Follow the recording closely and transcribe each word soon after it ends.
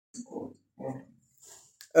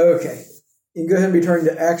Okay. You can go ahead and be turning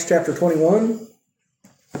to Acts chapter 21.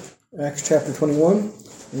 Acts chapter 21.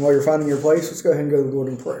 And while you're finding your place, let's go ahead and go to the Lord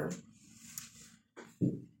in prayer.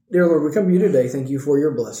 Dear Lord, we come to you today. Thank you for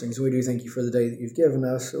your blessings. We do thank you for the day that you've given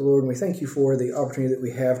us. Lord, and we thank you for the opportunity that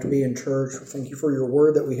we have to be in church. We thank you for your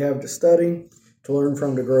word that we have to study, to learn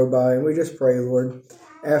from, to grow by. And we just pray, Lord,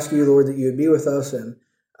 ask you, Lord, that you would be with us and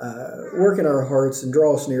work in our hearts and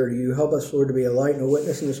draw us near to you. Help us, Lord, to be a light and a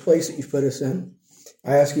witness in this place that you've put us in.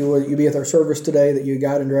 I ask you, Lord, that you be at our service today, that you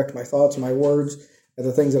guide and direct my thoughts and my words, that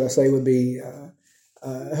the things that I say would be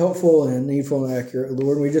helpful and needful and accurate.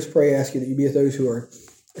 Lord, and we just pray, ask you that you be with those who are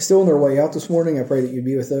still on their way out this morning. I pray that you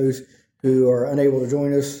be with those who are unable to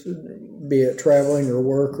join us, be it traveling or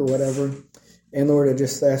work or whatever. And Lord, I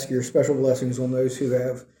just ask your special blessings on those who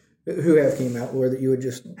have came out, Lord, that you would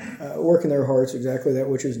just work in their hearts exactly that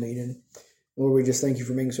which is needed. Lord, we just thank you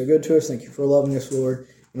for being so good to us. Thank you for loving us, Lord.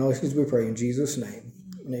 And all these things we pray in Jesus' name.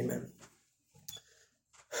 Amen.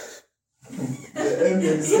 Even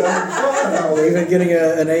getting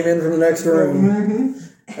an amen from the next room.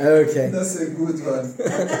 Okay. That's a good one.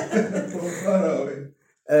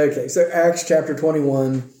 Okay, so Acts chapter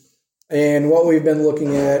 21. And what we've been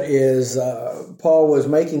looking at is Paul was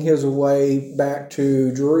making his way back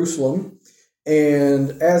to Jerusalem.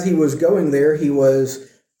 And as he was going there, he was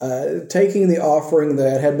taking the offering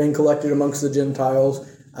that had been collected amongst the Gentiles.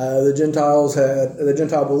 The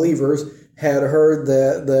Gentile believers had heard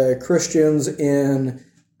that the Christians in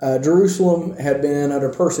Jerusalem had been under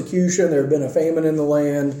persecution. There had been a famine in the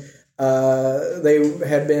land. They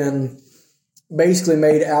had been basically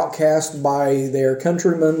made outcast by their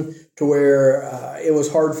countrymen to where it was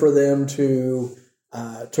hard for them to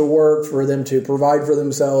work, for them to provide for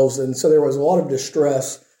themselves. And so there was a lot of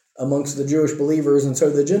distress amongst the Jewish believers. And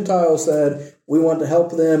so the Gentiles said, we want to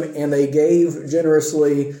help them, and they gave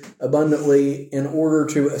generously, abundantly, in order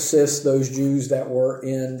to assist those Jews that were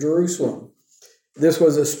in Jerusalem. This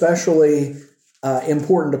was especially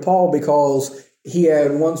important to Paul because he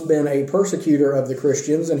had once been a persecutor of the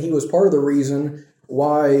Christians, and he was part of the reason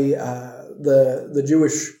why the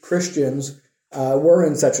Jewish Christians were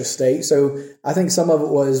in such a state. So I think some of it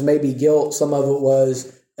was maybe guilt, some of it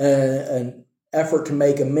was an effort to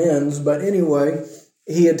make amends. But anyway,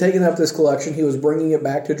 he had taken up this collection. He was bringing it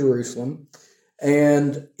back to Jerusalem.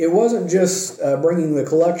 And it wasn't just bringing the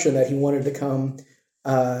collection that he wanted to come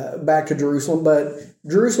back to Jerusalem, but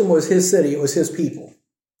Jerusalem was his city. It was his people.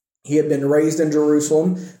 He had been raised in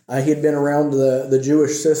Jerusalem. He had been around the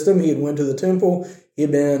Jewish system. He had went to the temple. He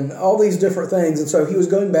had been all these different things. And so he was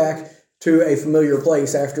going back to a familiar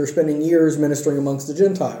place after spending years ministering amongst the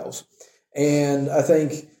Gentiles. And I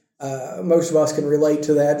think most of us can relate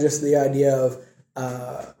to that, just the idea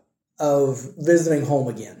of visiting home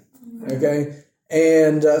again. Okay?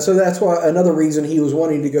 And so that's why another reason he was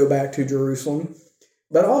wanting to go back to Jerusalem.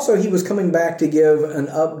 But also he was coming back to give an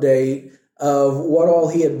update of what all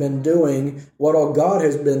he had been doing, what all God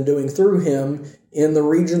has been doing through him in the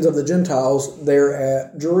regions of the Gentiles there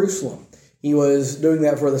at Jerusalem. He was doing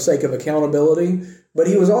that for the sake of accountability, but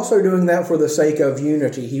he was also doing that for the sake of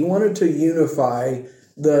unity. He wanted to unify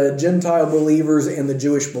the Gentile believers and the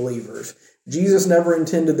Jewish believers. Jesus never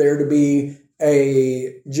intended there to be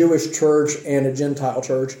a Jewish church and a Gentile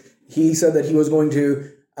church. He said that he was going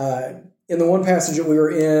to, in the one passage that we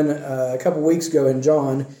were in a couple weeks ago in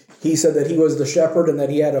John, he said that he was the shepherd and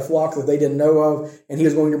that he had a flock that they didn't know of, and he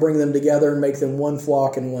was going to bring them together and make them one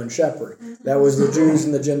flock and one shepherd. That was the Jews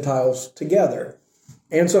and the Gentiles together.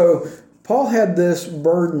 And so Paul had this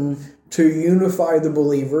burden to unify the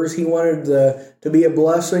believers. He wanted to be a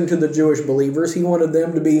blessing to the Jewish believers. He wanted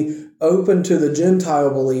them to be open to the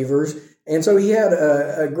Gentile believers. And so he had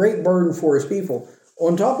a great burden for his people.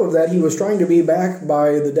 On top of that, he was trying to be back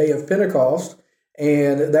by the day of Pentecost,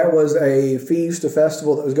 and that was a feast, a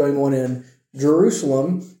festival that was going on in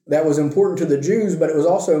Jerusalem that was important to the Jews, but it was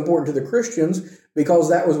also important to the Christians because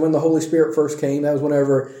that was when the Holy Spirit first came. That was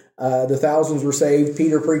whenever the thousands were saved.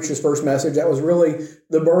 Peter preached his first message. That was really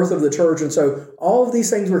the birth of the church. And so all of these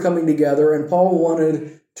things were coming together, and Paul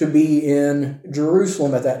wanted to be in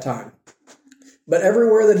Jerusalem at that time. But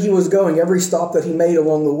everywhere that he was going, every stop that he made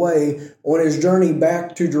along the way on his journey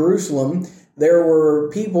back to Jerusalem, there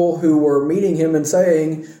were people who were meeting him and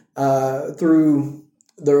saying, through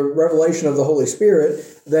the revelation of the Holy Spirit,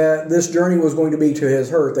 that this journey was going to be to his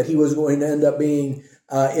hurt, that he was going to end up being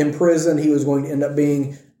in prison, he was going to end up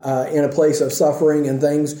being in a place of suffering and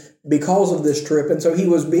things because of this trip. And so he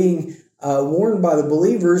was being warned by the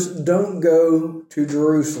believers, don't go to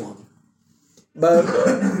Jerusalem.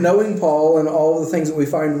 But knowing Paul and all the things that we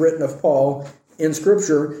find written of Paul in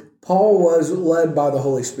Scripture, Paul was led by the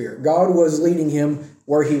Holy Spirit. God was leading him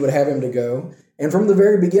where he would have him to go. And from the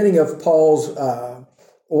very beginning of Paul's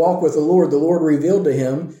walk with the Lord revealed to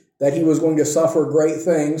him that he was going to suffer great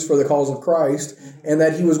things for the cause of Christ, and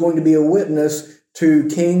that he was going to be a witness to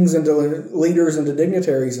kings and to leaders and to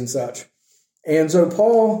dignitaries and such. And so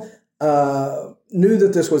Paul knew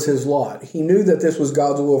that this was his lot. He knew that this was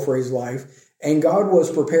God's will for his life, and God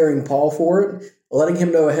was preparing Paul for it, letting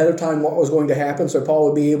him know ahead of time what was going to happen so Paul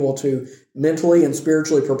would be able to mentally and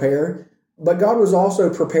spiritually prepare. But God was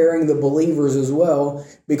also preparing the believers as well,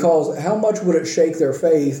 because how much would it shake their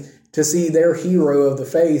faith to see their hero of the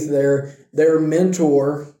faith, their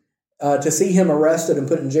mentor, to see him arrested and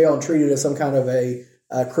put in jail and treated as some kind of a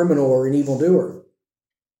criminal or an evildoer.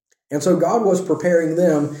 And so God was preparing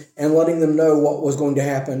them and letting them know what was going to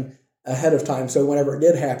happen ahead of time, so whenever it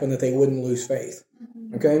did happen, that they wouldn't lose faith.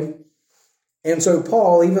 Okay? And so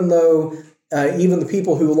Paul, even though even the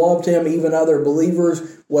people who loved him, even other believers,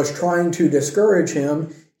 was trying to discourage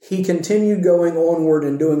him, he continued going onward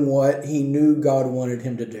and doing what he knew God wanted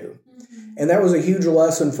him to do. And that was a huge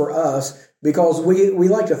lesson for us, because we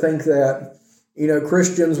like to think that,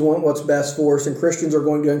 Christians want what's best for us, and Christians are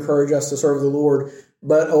going to encourage us to serve the Lord.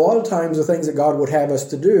 But a lot of times the things that God would have us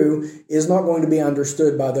to do is not going to be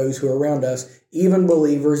understood by those who are around us, even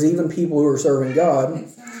believers, even people who are serving God.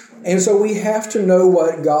 And so we have to know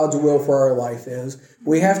what God's will for our life is.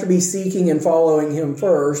 We have to be seeking and following him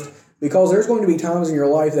first, because there's going to be times in your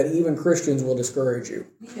life that even Christians will discourage you.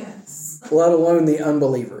 Yes. Let alone the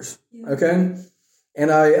unbelievers. Okay? And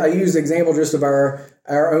I use the example just of our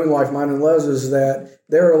own life, mine and Les's, that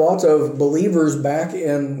there are lots of believers back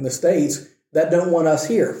in the States that don't want us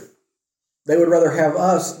here. They would rather have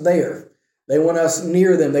us there. They want us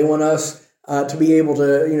near them. They want us to be able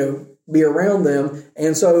to, be around them.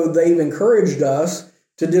 And so they've encouraged us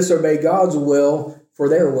to disobey God's will for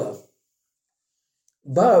their will.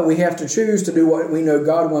 But we have to choose to do what we know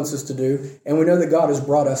God wants us to do. And we know that God has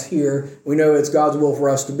brought us here. We know it's God's will for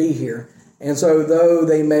us to be here. And so though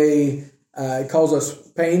they may cause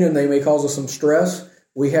us pain and they may cause us some stress,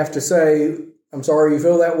 we have to say, I'm sorry you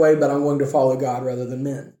feel that way, but I'm going to follow God rather than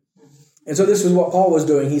men. And so this is what Paul was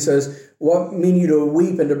doing. He says, what mean you to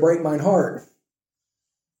weep and to break mine heart?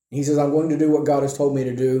 He says, I'm going to do what God has told me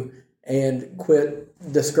to do and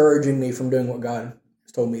quit discouraging me from doing what God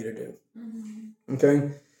has told me to do. Mm-hmm.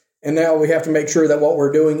 Okay? And now we have to make sure that what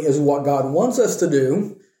we're doing is what God wants us to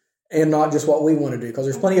do and not just what we want to do. Because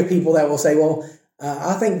there's plenty of people that will say, well,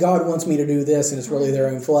 I think God wants me to do this, and it's really their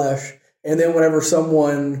own flesh. And then whenever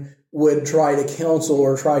someone would try to counsel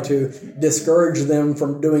or try to discourage them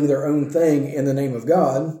from doing their own thing in the name of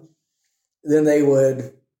God, then they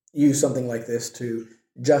would use something like this to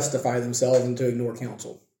justify themselves and to ignore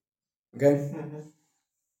counsel. Okay? Mm-hmm.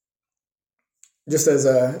 Just as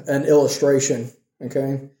an illustration,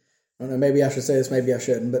 okay? I don't know, maybe I should say this, maybe I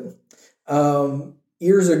shouldn't, but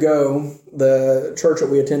years ago, the church that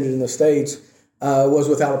we attended in the States was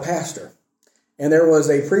without a pastor. And there was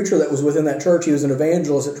a preacher that was within that church. He was an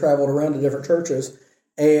evangelist that traveled around to different churches.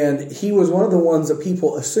 And he was one of the ones that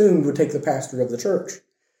people assumed would take the pastor of the church.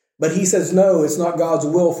 But he says, no, it's not God's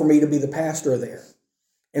will for me to be the pastor there.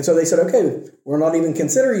 And so they said, okay, we'll not even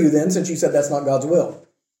consider you then, since you said that's not God's will.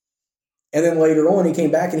 And then later on, he came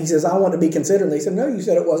back and he says, I want to be considered. And they said, no, you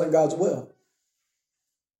said it wasn't God's will.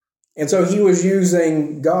 And so he was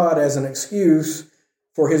using God as an excuse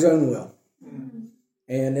for his own will. Mm-hmm.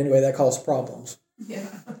 And anyway, that caused problems. Yeah.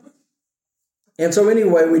 And so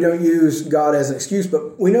anyway, we don't use God as an excuse,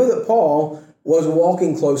 but we know that Paul was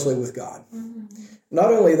walking closely with God. Mm-hmm.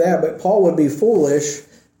 Not only that, but Paul would be foolish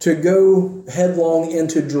to go headlong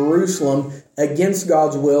into Jerusalem against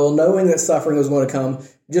God's will, knowing that suffering was going to come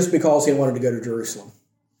just because he wanted to go to Jerusalem.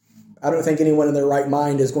 I don't think anyone in their right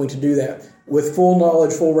mind is going to do that with full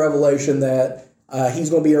knowledge, full revelation that he's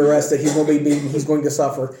going to be arrested, he's going to be beaten, he's going to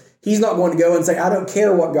suffer. He's not going to go and say, I don't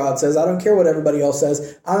care what God says, I don't care what everybody else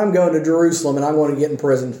says, I'm going to Jerusalem and I'm going to get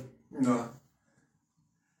imprisoned. No.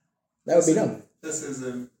 That would be dumb. Just as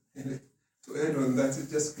to add on that, it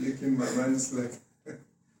just clicked in my mind. It's like,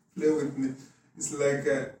 play with me. It's like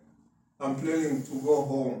I'm planning to go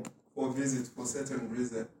home for a visit for a certain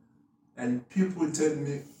reason. And people tell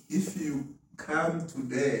me, if you come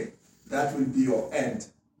today, that will be your end.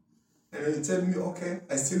 And you tell me, okay,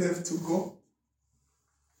 I still have to go.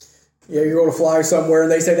 Yeah, you're going to fly somewhere,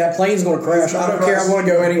 and they say that plane's going to crash. I don't care. I'm going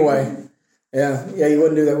to go anyway. Yeah, you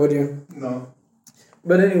wouldn't do that, would you? No.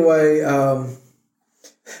 But anyway,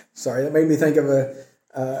 sorry, that made me think of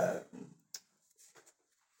a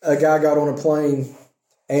guy got on a plane,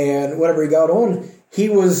 and whenever he got on, he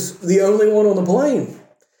was the only one on the plane.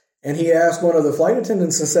 And he asked one of the flight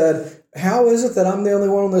attendants and said, how is it that I'm the only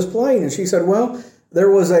one on this plane? And she said, well, there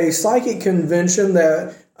was a psychic convention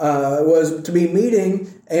that was to be meeting,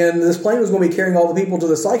 and this plane was going to be carrying all the people to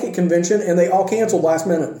the psychic convention, and they all canceled last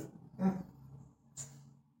minute.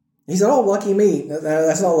 He said, "Oh, lucky me."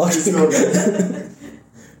 That's not lucky. It's not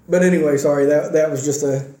But anyway, sorry, that was just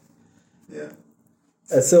a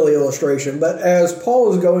silly illustration. But as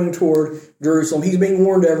Paul is going toward Jerusalem, he's being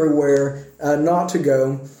warned everywhere not to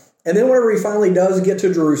go. And then whenever he finally does get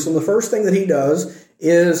to Jerusalem, the first thing that he does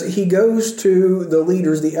is he goes to the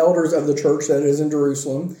leaders, the elders of the church that is in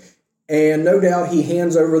Jerusalem, and no doubt he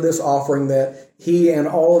hands over this offering that he and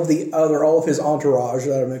all of his entourage,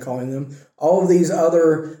 that I've been calling them, all of these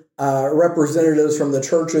other representatives from the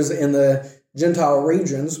churches in the Gentile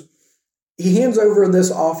regions, he hands over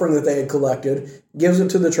this offering that they had collected, gives it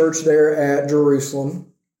to the church there at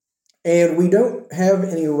Jerusalem, and we don't have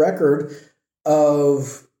any record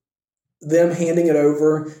of them handing it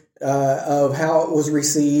over, of how it was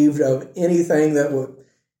received, of anything that would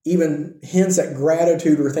even hints at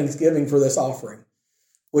gratitude or thanksgiving for this offering,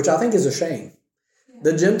 which I think is a shame.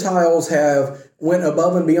 The Gentiles have went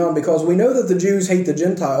above and beyond, because we know that the Jews hate the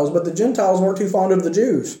Gentiles, but the Gentiles weren't too fond of the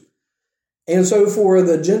Jews. And so for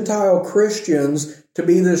the Gentile Christians to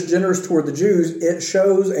be this generous toward the Jews, it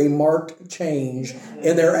shows a marked change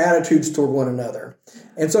in their attitudes toward one another.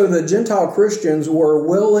 And so the Gentile Christians were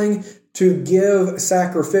willing to give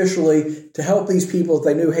sacrificially to help these people that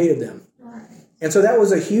they knew hated them. And so that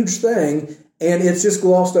was a huge thing, and it's just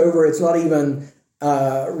glossed over. It's not even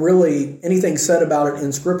really anything said about it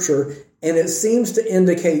in Scripture. And it seems to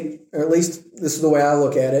indicate, or at least this is the way I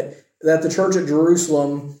look at it, that the church at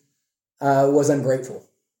Jerusalem was ungrateful.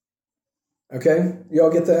 Okay?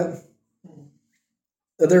 Y'all get that?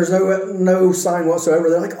 That there's no sign whatsoever.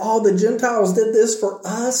 They're like, "Oh, the Gentiles did this for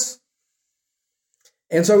us."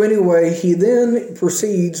 And so anyway, he then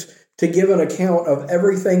proceeds to give an account of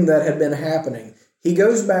everything that had been happening. He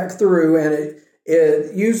goes back through, and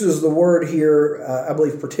it uses the word here, I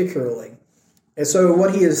believe, particularly. And so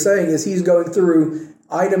what he is saying is he's going through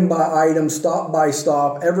item by item, stop by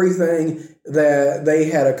stop, everything that they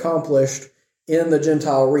had accomplished in the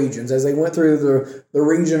Gentile regions. As they went through the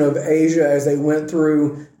region of Asia, as they went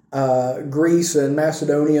through Greece and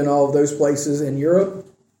Macedonia and all of those places in Europe.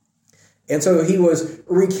 And so he was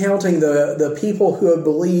recounting the people who had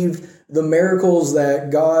believed, the miracles that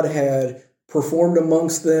God had performed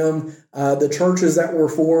amongst them, the churches that were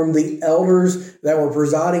formed, the elders that were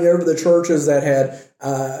presiding over the churches that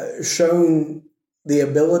had shown the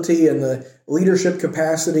ability and the leadership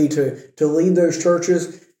capacity to lead those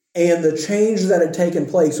churches, and the change that had taken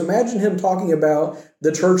place. Imagine him talking about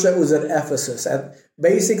the church that was at Ephesus, at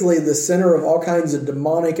basically the center of all kinds of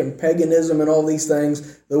demonic and paganism and all these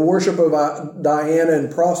things, the worship of Diana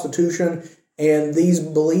and prostitution, and these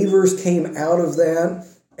believers came out of that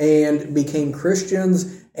and became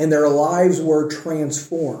Christians, and their lives were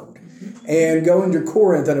transformed. And going to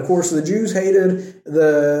Corinth, and of course the Jews hated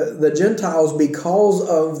the Gentiles because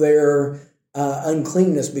of their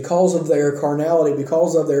uncleanness, because of their carnality,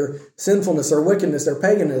 because of their sinfulness, their wickedness, their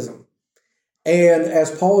paganism. And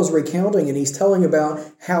as Paul is recounting, and he's telling about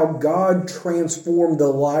how God transformed the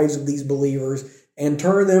lives of these believers and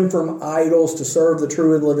turned them from idols to serve the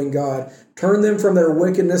true and living God, turned them from their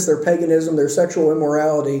wickedness, their paganism, their sexual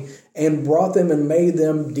immorality, and brought them and made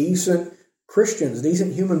them decent Christians,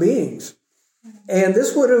 decent human beings. And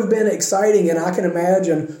this would have been exciting, and I can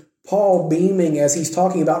imagine Paul beaming as he's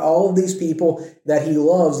talking about all of these people that he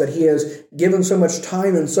loves, that he has given so much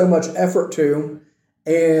time and so much effort to.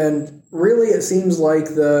 And really it seems like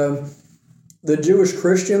the Jewish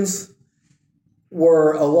Christians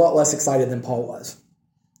were a lot less excited than Paul was.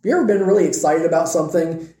 Have you ever been really excited about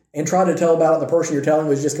something and tried to tell about it, and the person you're telling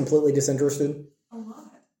was just completely disinterested? A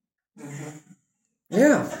lot.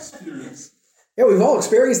 Yeah. Experience. Yeah, we've all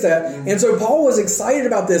experienced that. And so Paul was excited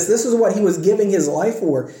about this. This is what he was giving his life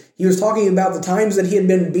for. He was talking about the times that he had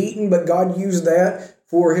been beaten, but God used that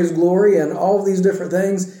for his glory and all of these different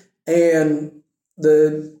things. And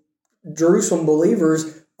the Jerusalem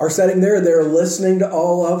believers are sitting there. They're listening to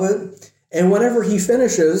all of it. And whenever he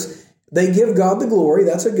finishes, they give God the glory.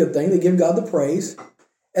 That's a good thing. They give God the praise.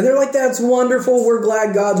 And they're like, "That's wonderful. We're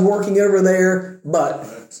glad God's working over there. But..."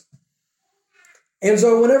 And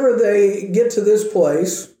so whenever they get to this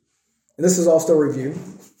place, and this is all still review.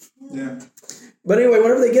 Yeah. But anyway,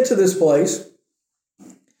 whenever they get to this place,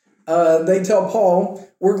 they tell Paul,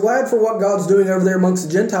 "We're glad for what God's doing over there amongst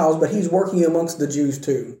the Gentiles, but he's working amongst the Jews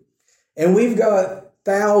too. And we've got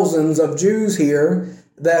thousands of Jews here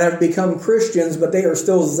that have become Christians, but they are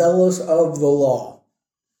still zealous of the law."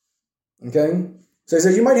 Okay? So he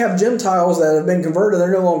says, you might have Gentiles that have been converted,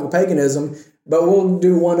 they're no longer paganism, but we'll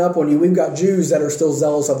do one up on you. We've got Jews that are still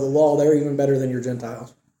zealous of the law. They're even better than your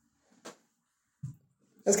Gentiles.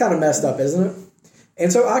 That's kind of messed up, isn't it?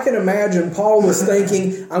 And so I can imagine Paul was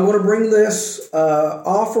thinking, I'm going to bring this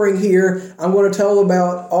offering here. I'm going to tell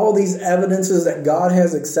about all these evidences that God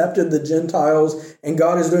has accepted the Gentiles and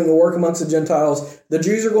God is doing a work amongst the Gentiles. The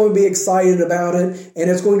Jews are going to be excited about it, and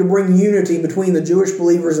it's going to bring unity between the Jewish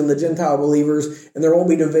believers and the Gentile believers, and there won't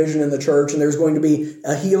be division in the church, and there's going to be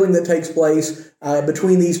a healing that takes place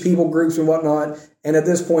between these people groups and whatnot. And at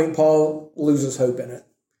this point, Paul loses hope in it.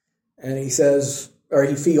 And he says, or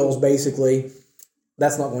he feels basically,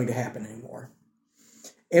 that's not going to happen anymore.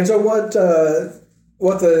 And so what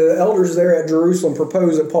the elders there at Jerusalem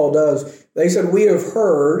proposed that Paul does, they said, we have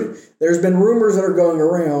heard, there's been rumors that are going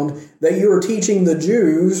around that you are teaching the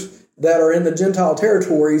Jews that are in the Gentile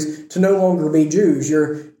territories to no longer be Jews.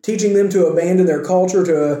 You're teaching them to abandon their culture,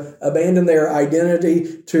 to abandon their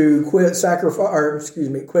identity, to quit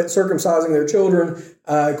circumcising their children,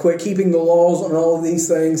 quit keeping the laws and all of these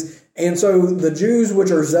things. And so the Jews,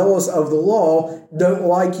 which are zealous of the law, don't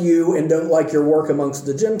like you and don't like your work amongst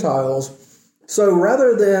the Gentiles. So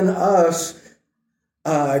rather than us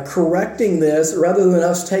correcting this, rather than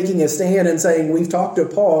us taking a stand and saying, we've talked to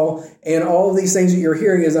Paul and all of these things that you're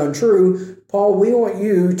hearing is untrue, Paul, we want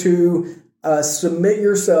you to submit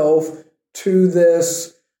yourself to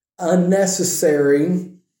this unnecessary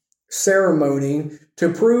ceremony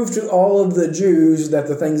to prove to all of the Jews that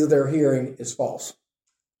the things that they're hearing is false.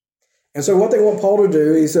 And so what they want Paul to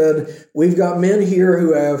do, he said, we've got men here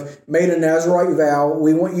who have made a Nazirite vow.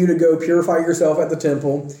 We want you to go purify yourself at the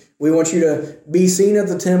temple. We want you to be seen at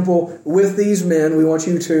the temple with these men. We want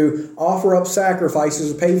you to offer up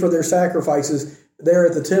sacrifices, pay for their sacrifices there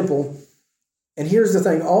at the temple. And here's the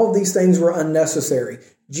thing, all of these things were unnecessary.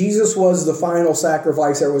 Jesus was the final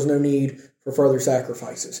sacrifice. There was no need for further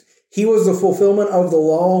sacrifices. He was the fulfillment of the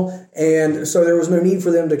law, and so there was no need for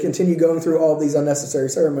them to continue going through all of these unnecessary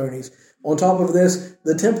ceremonies. On top of this,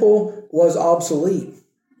 the temple was obsolete.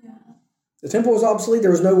 Yeah. The temple was obsolete. There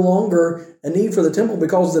was no longer a need for the temple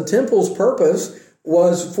because the temple's purpose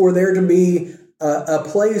was for there to be a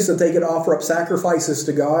place that they could offer up sacrifices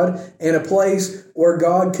to God and a place where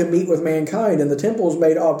God could meet with mankind. And the temple is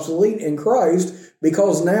made obsolete in Christ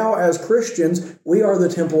because now as Christians, we are the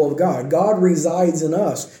temple of God. God resides in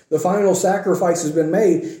us. The final sacrifice has been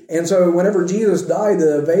made. And so whenever Jesus died,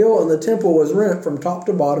 the veil in the temple was rent from top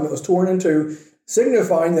to bottom. It was torn in two,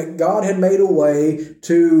 signifying that God had made a way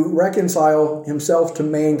to reconcile himself to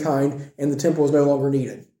mankind and the temple was no longer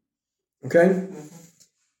needed. Okay?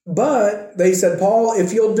 But they said, Paul,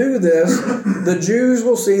 if you'll do this, the Jews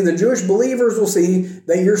will see, the Jewish believers will see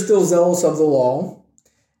that you're still zealous of the law.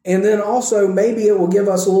 And then also maybe it will give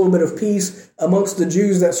us a little bit of peace amongst the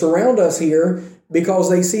Jews that surround us here because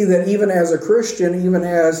they see that even as a Christian, even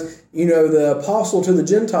as, the apostle to the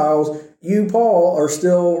Gentiles, you, Paul, are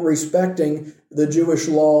still respecting the Jewish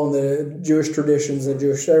law and the Jewish traditions and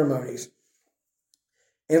Jewish ceremonies.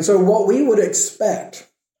 And so what we would expect,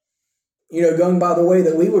 going by the way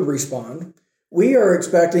that we would respond, we are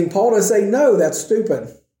expecting Paul to say, no, that's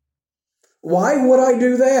stupid. Why would I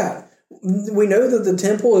do that? We know that the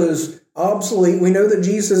temple is obsolete. We know that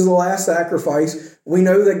Jesus is the last sacrifice. We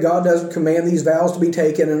know that God doesn't command these vows to be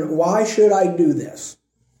taken. And why should I do this?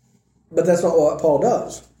 But that's not what Paul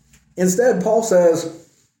does. Instead, Paul says,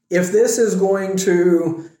 if this is going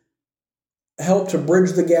to help to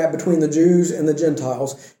bridge the gap between the Jews and the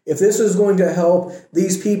Gentiles, if this is going to help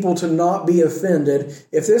these people to not be offended,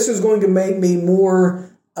 if this is going to make me more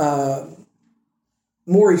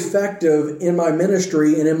effective in my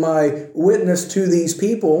ministry and in my witness to these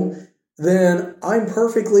people, then I'm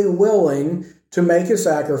perfectly willing to make a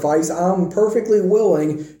sacrifice. I'm perfectly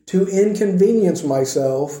willing to inconvenience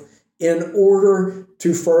myself in order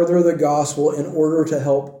to further the gospel, in order to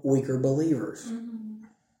help weaker believers. Mm-hmm.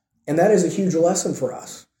 And that is a huge lesson for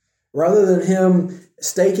us. Rather than him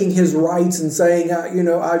staking his rights and saying,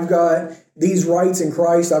 I've got these rights in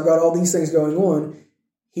Christ, I've got all these things going on,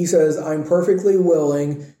 he says, I'm perfectly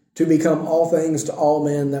willing to become all things to all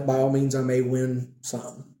men, that by all means I may win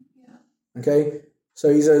some. Yeah. Okay?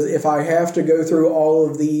 So he says, if I have to go through all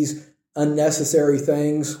of these unnecessary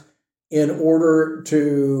things in order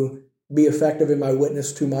to be effective in my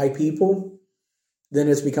witness to my people, then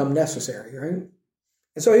it's become necessary, right?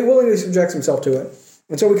 And so he willingly subjects himself to it.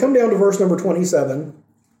 And so we come down to verse number 27.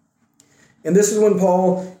 And this is when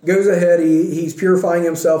Paul goes ahead. He's purifying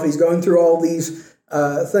himself. He's going through all these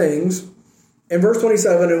things. In verse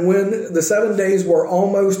 27, and when the 7 days were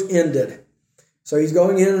almost ended. So he's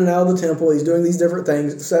going in and out of the temple. He's doing these different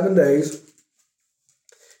things, 7 days.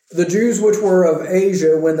 The Jews which were of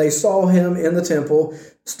Asia, when they saw him in the temple,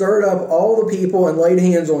 stirred up all the people and laid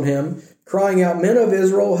hands on him, crying out, Men of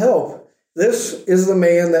Israel, help! This is the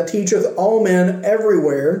man that teacheth all men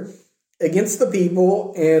everywhere against the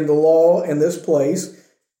people and the law in this place,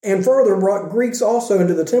 and further brought Greeks also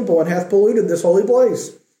into the temple, and hath polluted this holy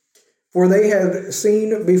place. For they had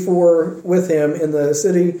seen before with him in the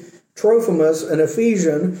city Trophimus, an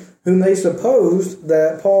Ephesian, whom they supposed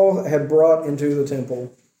that Paul had brought into the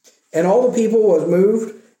temple. And all the people was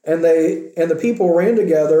moved, and the people ran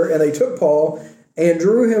together, and they took Paul and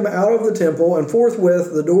drew him out of the temple, and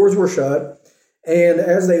forthwith the doors were shut. And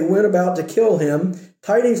as they went about to kill him,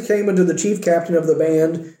 tidings came unto the chief captain of the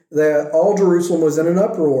band that all Jerusalem was in an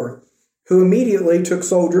uproar, who immediately took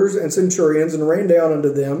soldiers and centurions and ran down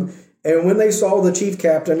unto them. And when they saw the chief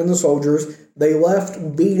captain and the soldiers, they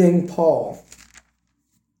left beating Paul.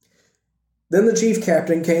 Then the chief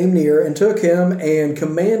captain came near and took him and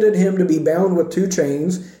commanded him to be bound with 2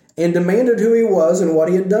 chains, and demanded who he was and what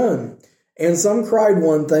he had done. And some cried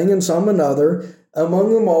one thing and some another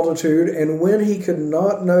among the multitude, and when he could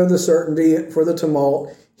not know the certainty for the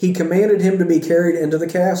tumult, he commanded him to be carried into the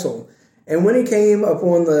castle. And when he came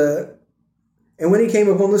upon the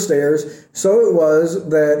stairs, so it was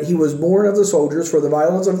that he was borne of the soldiers for the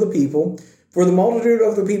violence of the people. For the multitude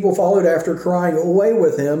of the people followed after, crying, Away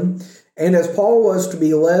with him! And as Paul was to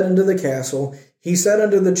be led into the castle, he said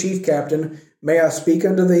unto the chief captain, May I speak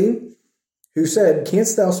unto thee? Who said,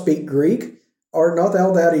 Canst thou speak Greek? Art not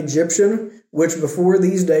thou that Egyptian, which before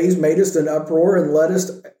these days madest an uproar, and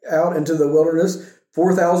leddest out into the wilderness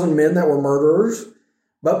 4,000 men that were murderers?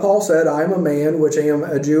 But Paul said, I am a man which am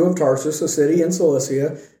a Jew of Tarsus, a city in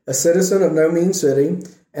Cilicia, a citizen of no mean city,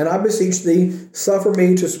 and I beseech thee, suffer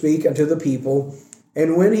me to speak unto the people.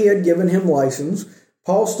 And when he had given him license,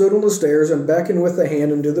 Paul stood on the stairs and beckoned with the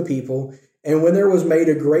hand unto the people. And when there was made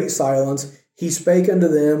a great silence, he spake unto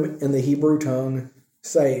them in the Hebrew tongue,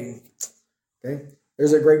 saying, okay,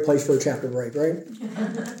 there's a great place for a chapter break, right?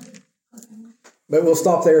 But we'll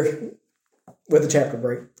stop there with the chapter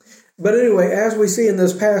break. But anyway, as we see in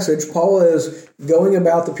this passage, Paul is going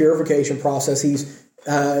about the purification process. He's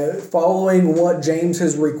following what James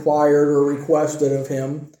has required or requested of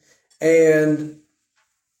him. And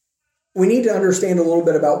we need to understand a little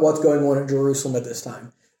bit about what's going on at Jerusalem at this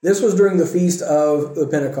time. This was during the feast of the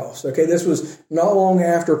Pentecost. Okay, this was not long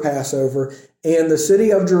after Passover, and the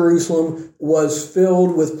city of Jerusalem was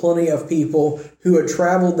filled with plenty of people who had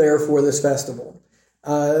traveled there for this festival.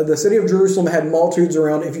 The city of Jerusalem had multitudes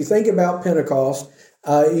around. If you think about Pentecost,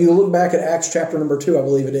 you look back at Acts chapter number 2, I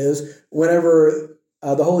believe it is, whenever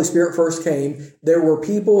the Holy Spirit first came, there were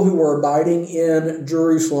people who were abiding in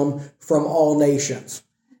Jerusalem from all nations.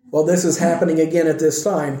 Well, this is happening again at this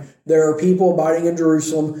time. There are people abiding in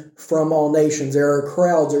Jerusalem from all nations. There are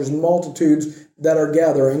crowds, there's multitudes that are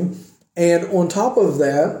gathering. And on top of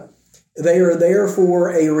that, they are there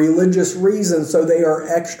for a religious reason, so they are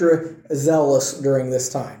extra zealous during this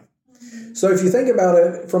time. So if you think about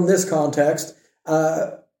it from this context,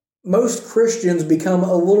 most Christians become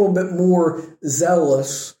a little bit more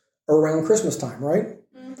zealous around Christmas time, right?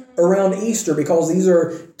 Mm-hmm. Around Easter, because these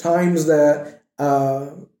are times that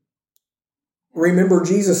remember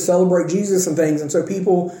Jesus, celebrate Jesus and things, and so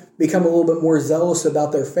people become a little bit more zealous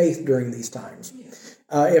about their faith during these times.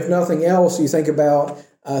 If nothing else, you think about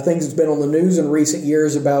things that's been on the news in recent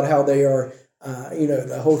years about how they are,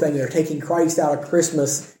 the whole thing, they're taking Christ out of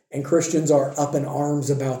Christmas, and Christians are up in arms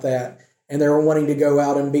about that, and they're wanting to go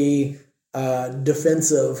out and be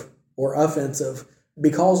defensive or offensive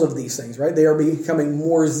because of these things, right? They are becoming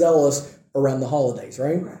more zealous around the holidays,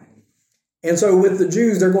 right? And so with the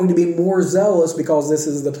Jews, they're going to be more zealous because this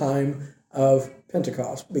is the time of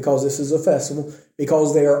Pentecost, because this is a festival,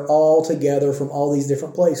 because they are all together from all these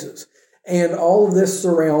different places. And all of this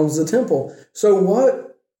surrounds the temple. So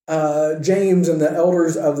what James and the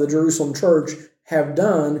elders of the Jerusalem church have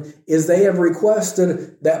done is they have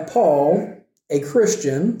requested that Paul, a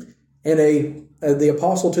Christian and the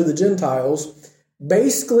apostle to the Gentiles,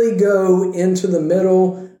 basically go into the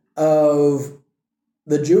middle of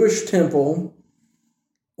the Jewish temple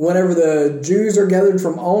whenever the Jews are gathered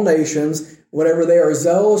from all nations, whenever they are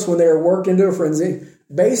zealous, when they are worked into a frenzy.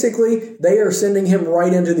 Basically, they are sending him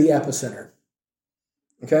right into the epicenter.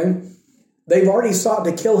 Okay? They've already sought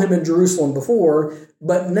to kill him in Jerusalem before,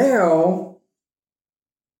 but now,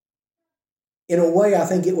 in a way, I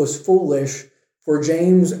think it was foolish for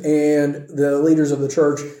James and the leaders of the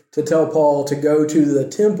church to tell Paul to go to the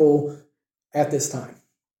temple at this time.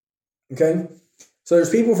 Okay? So there's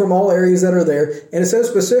people from all areas that are there, and it says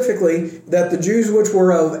specifically that the Jews which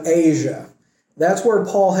were of Asia, that's where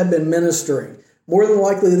Paul had been ministering. More than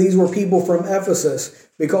likely, these were people from Ephesus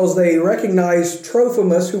because they recognized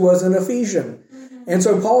Trophimus, who was an Ephesian. And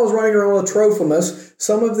so Paul is running around with Trophimus.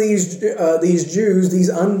 Some of these Jews, these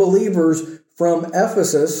unbelievers from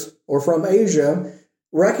Ephesus or from Asia,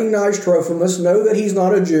 recognize Trophimus, know that he's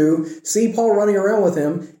not a Jew, see Paul running around with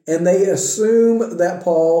him, and they assume that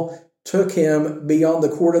Paul took him beyond the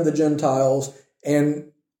court of the Gentiles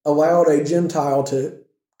and allowed a Gentile to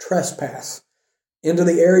trespass into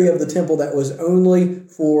the area of the temple that was only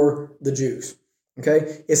for the Jews.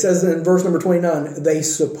 Okay? It says in verse number 29, they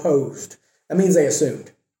supposed. That means they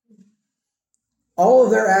assumed. All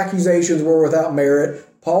of their accusations were without merit.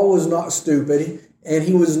 Paul was not stupid, and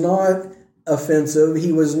he was not offensive.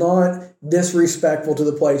 He was not disrespectful to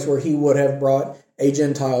the place where he would have brought a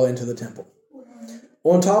Gentile into the temple.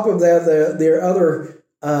 On top of that, there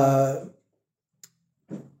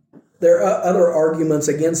are other arguments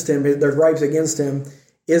against him, their gripes against him,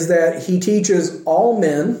 is that he teaches all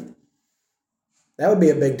men. That would be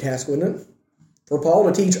a big task, wouldn't it? For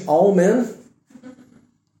Paul to teach all men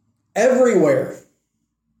everywhere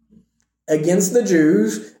against the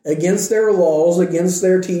Jews, against their laws, against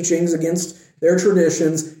their teachings, against their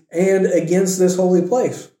traditions, and against this holy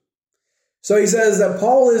place. So he says that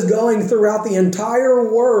Paul is going throughout the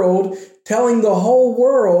entire world, telling the whole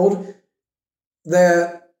world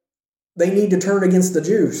that they need to turn against the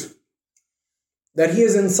Jews. That he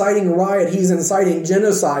is inciting riot, he's inciting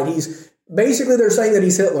genocide. Basically they're saying that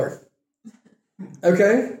he's Hitler.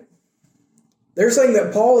 Okay? They're saying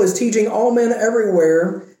that Paul is teaching all men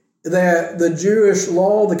everywhere that the Jewish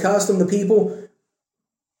law, the custom, the people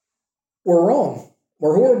were wrong,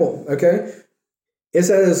 were horrible. Okay? It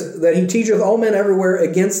says that he teacheth all men everywhere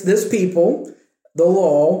against this people, the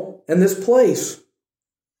law, and this place.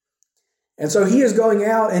 And so he is going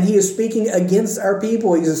out and he is speaking against our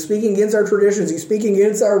people. He's speaking against our traditions. He's speaking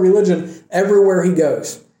against our religion everywhere he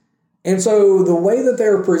goes. And so the way that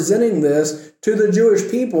they're presenting this to the Jewish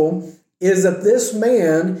people is that this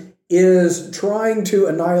man is trying to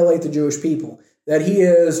annihilate the Jewish people. That he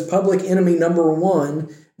is public enemy number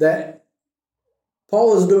one. That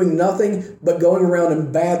Paul is doing nothing but going around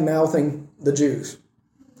and bad-mouthing the Jews.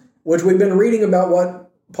 Which we've been reading about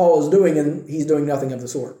what Paul is doing, and he's doing nothing of the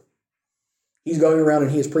sort. He's going around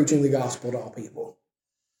and he is preaching the gospel to all people.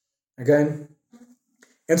 Okay?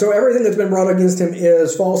 And so everything that's been brought against him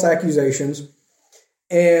is false accusations.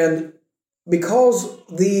 And because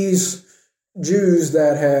these Jews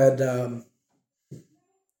that had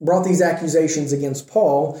brought these accusations against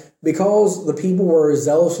Paul, because the people were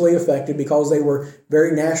zealously affected, because they were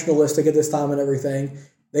very nationalistic at this time and everything,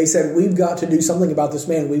 they said, we've got to do something about this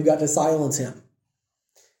man. We've got to silence him.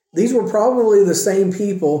 These were probably the same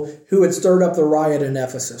people who had stirred up the riot in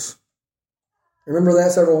Ephesus. Remember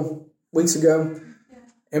that several weeks ago?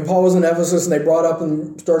 And Paul was in Ephesus, and they brought up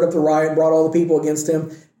and stirred up the riot, brought all the people against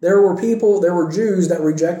him. There were Jews that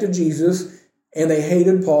rejected Jesus, and they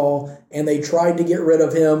hated Paul, and they tried to get rid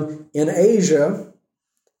of him in Asia,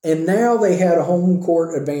 and now they had a home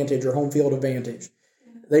court advantage or home field advantage.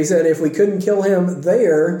 They said, if we couldn't kill him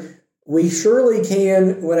there, we surely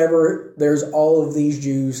can whenever there's all of these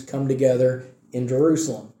Jews come together in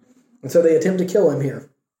Jerusalem. And so they attempt to kill him here.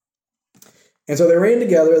 And so they ran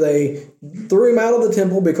together. They threw him out of the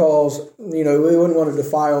temple because, we wouldn't want to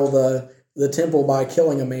defile the temple by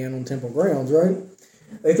killing a man on temple grounds, right?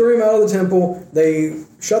 They threw him out of the temple. They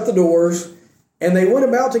shut the doors. And they went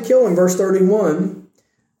about to kill him, verse 31.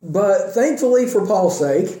 But thankfully for Paul's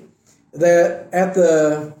sake, that at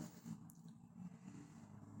the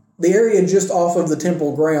area just off of the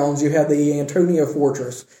temple grounds, you have the Antonia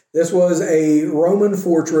Fortress. This was a Roman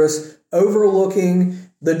fortress overlooking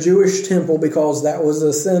the Jewish temple because that was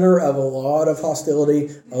the center of a lot of hostility,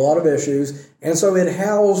 a lot of issues. And so it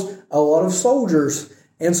housed a lot of soldiers.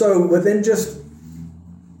 And so within just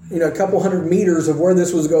a couple hundred meters of where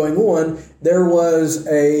this was going on, there was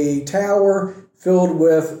a tower filled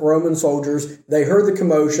with Roman soldiers. They heard the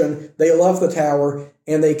commotion. They left the tower.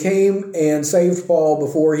 And they came and saved Paul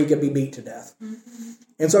before he could be beat to death. Mm-hmm.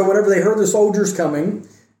 And so whenever they heard the soldiers coming,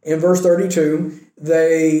 in verse 32,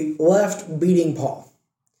 they left beating Paul.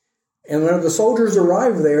 And when the soldiers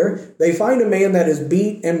arrive there, they find a man that is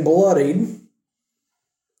beat and bloodied.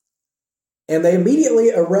 And they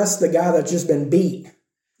immediately arrest the guy that's just been beat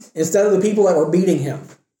instead of the people that were beating him.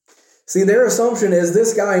 See, their assumption is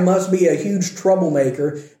this guy must be a huge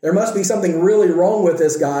troublemaker. There must be something really wrong with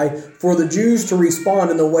this guy for the Jews to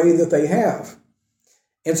respond in the way that they have.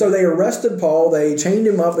 And so they arrested Paul. They chained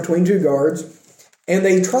him up between two guards. And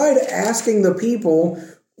they tried asking the people,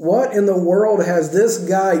 what in the world has this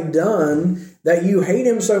guy done that you hate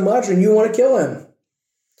him so much and you want to kill him?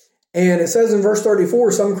 And it says in verse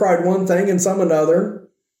 34, some cried one thing and some another,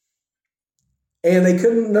 and they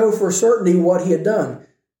couldn't know for certainty what he had done.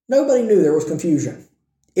 Nobody knew. There was confusion.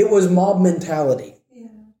 It was mob mentality. Yeah.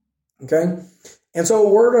 Okay? And so a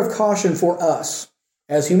word of caution for us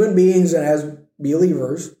as human beings and as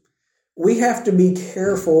believers, we have to be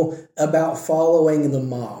careful about following the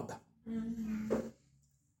mob. Mm-hmm.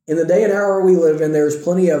 In the day and hour we live in, there's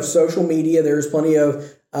plenty of social media, there's plenty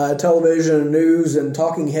of television and news and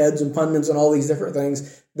talking heads and pundits and all these different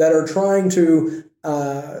things that are trying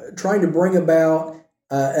to bring about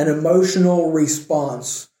an emotional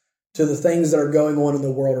response to the things that are going on in the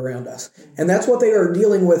world around us. And that's what they are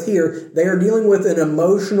dealing with here. They are dealing with an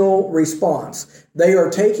emotional response. They are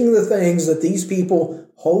taking the things that these people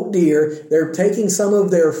hold dear. They're taking some of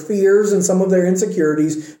their fears and some of their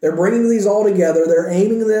insecurities. They're bringing these all together. They're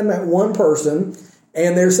aiming them at one person.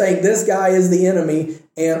 And they're saying, this guy is the enemy.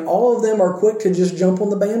 And all of them are quick to just jump on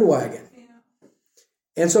the bandwagon. Yeah.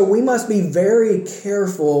 And so we must be very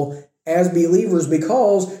careful as believers,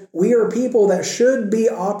 because we are people that should be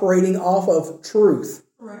operating off of truth.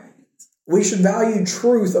 Right. We should value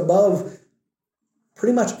truth above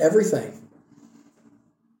pretty much everything.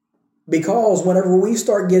 Because whenever we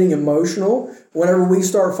start getting emotional, whenever we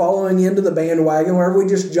start following into the bandwagon, whenever we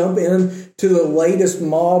just jump in to the latest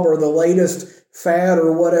mob or the latest fad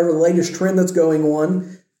or whatever, the latest trend that's going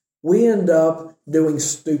on, we end up doing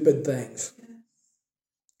stupid things.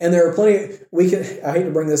 And there are plenty, I hate to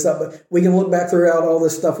bring this up, but we can look back throughout all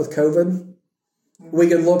this stuff with COVID. We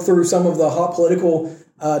can look through some of the hot political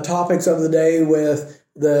topics of the day with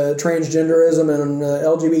the transgenderism and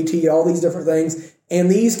LGBT, all these different things. And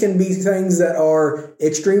these can be things that are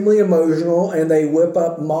extremely emotional and they whip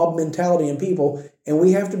up mob mentality in people. And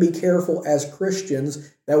we have to be careful as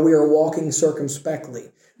Christians that we are walking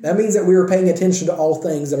circumspectly. That means that we are paying attention to all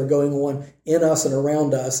things that are going on in us and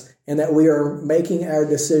around us, and that we are making our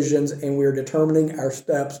decisions and we are determining our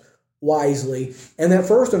steps wisely. And that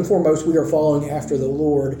first and foremost, we are following after the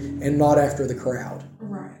Lord and not after the crowd.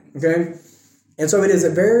 Right. Okay? And so it is a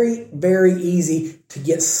very, very easy to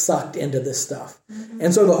get sucked into this stuff. Mm-hmm.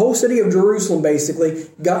 And so the whole city of Jerusalem basically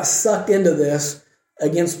got sucked into this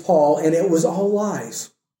against Paul, and it was all lies.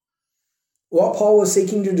 What Paul was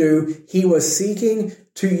seeking to do, he was seeking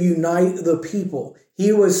to unite the people.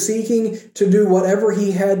 He was seeking to do whatever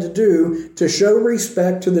he had to do to show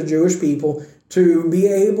respect to the Jewish people, to be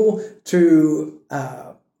able to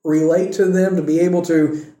relate to them, to be able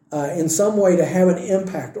to, in some way, to have an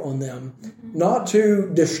impact on them. Mm-hmm. Not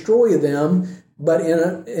to destroy them, but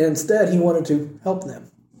instead he wanted to help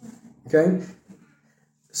them. Okay?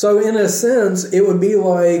 So in a sense, it would be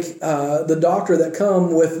like the doctor that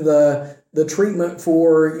come with the treatment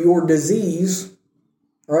for your disease,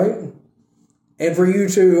 right? And for you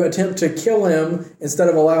to attempt to kill him instead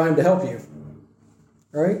of allow him to help you,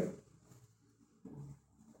 right?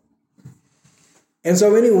 And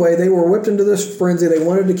so anyway, they were whipped into this frenzy. They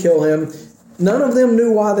wanted to kill him. None of them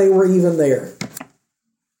knew why they were even there.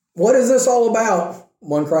 What is this all about?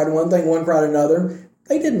 One cried one thing, one cried another.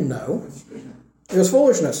 They didn't know. It was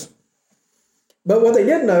foolishness. But what they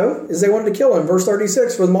did know is they wanted to kill him. Verse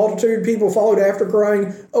 36, for the multitude of people followed after,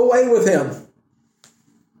 crying, away with him.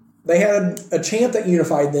 They had a chant that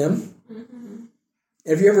unified them. Mm-hmm.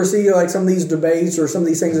 If you ever see like some of these debates or some of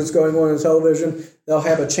these things that's going on television, they'll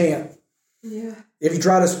have a chant. Yeah. If you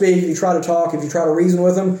try to speak, if you try to talk, if you try to reason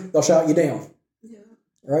with them, they'll shout you down. Yeah.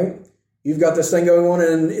 Right? You've got this thing going on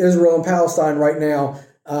in Israel and Palestine right now.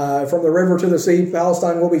 From the river to the sea,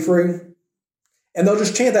 Palestine will be free. And they'll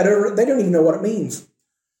just chant that over. They don't even know what it means.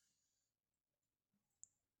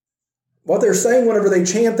 What they're saying whenever they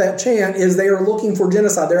chant that chant is they are looking for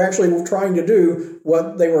genocide. They're actually trying to do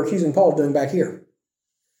what they were accusing Paul of doing back here.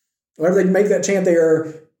 Whenever they make that chant, they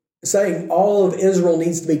are saying all of Israel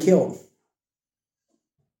needs to be killed.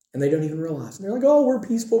 And they don't even realize. And they're like, oh, we're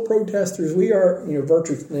peaceful protesters. We are,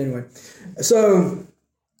 virtue. Anyway. So,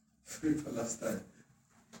 free Palestine.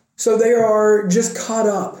 So they are just caught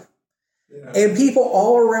up. Yeah. And people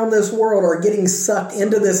all around this world are getting sucked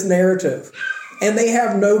into this narrative. And they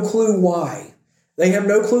have no clue why. They have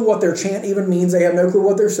no clue what their chant even means. They have no clue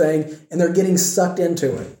what they're saying. And they're getting sucked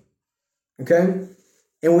into it. Okay?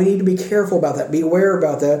 And we need to be careful about that. Be aware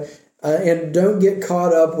about that. And don't get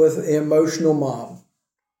caught up with an emotional mob.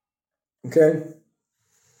 Okay?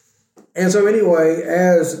 And so anyway,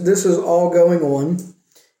 as this is all going on,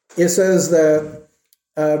 it says that,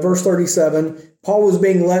 verse 37, Paul was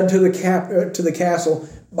being led to the castle.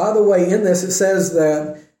 By the way, in this it says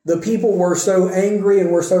that the people were so angry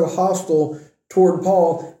and were so hostile toward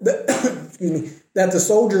Paul that, that the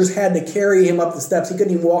soldiers had to carry him up the steps. He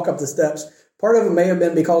couldn't even walk up the steps. Part of it may have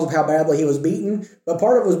been because of how badly he was beaten, but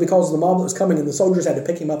part of it was because of the mob that was coming and the soldiers had to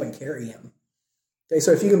pick him up and carry him. Okay,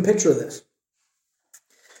 so if you can picture this.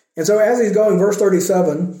 And so as he's going, verse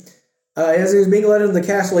 37, as he was being led into the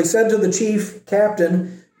castle, he said to the chief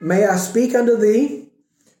captain, "May I speak unto thee?"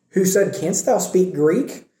 Who said, "Canst thou speak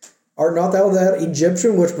Greek? Art not thou that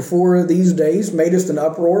Egyptian which before these days madest an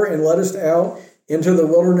uproar and leddest out into the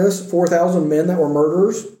wilderness 4,000 men that were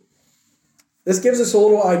murderers?" This gives us a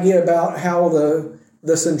little idea about how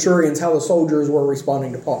the centurions, how the soldiers were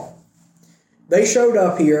responding to Paul. They showed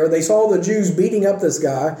up here. They saw the Jews beating up this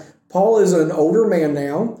guy. Paul is an older man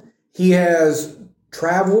now. He has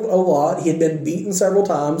traveled a lot. He had been beaten several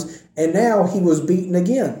times, and now he was beaten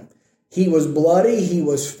again. He was bloody. He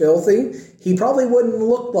was filthy. He probably wouldn't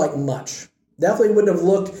look like much. Definitely wouldn't have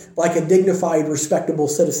looked like a dignified, respectable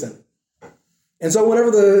citizen. And so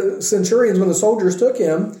whenever the centurions, when the soldiers took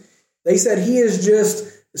him, they said he is just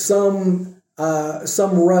some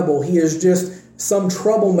rebel. He is just some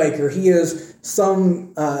troublemaker. He is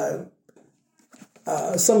some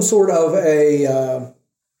sort of a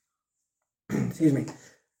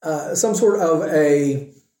some sort of a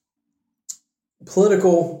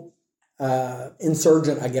political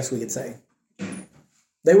insurgent, I guess we could say.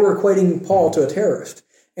 They were equating Paul to a terrorist.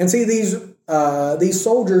 And see, these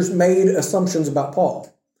soldiers made assumptions about Paul.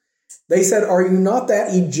 They said, "Are you not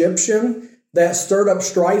that Egyptian that stirred up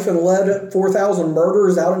strife and led 4,000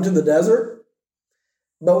 murderers out into the desert?"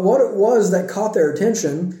 But what it was that caught their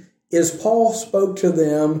attention is Paul spoke to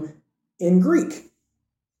them in Greek,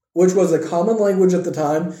 which was a common language at the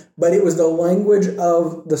time, but it was the language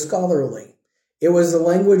of the scholarly. It was the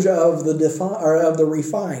language of the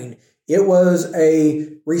refined. It was a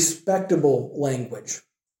respectable language.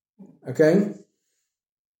 Okay?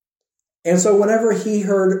 And so whenever he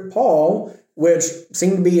heard Paul, which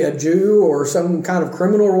seemed to be a Jew or some kind of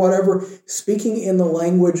criminal or whatever, speaking in the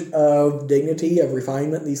language of dignity, of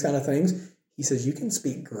refinement, these kind of things, he says, "You can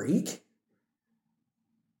speak Greek?"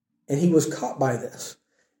 And he was caught by this.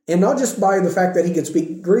 And not just by the fact that he could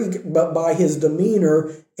speak Greek, but by his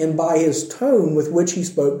demeanor and by his tone with which he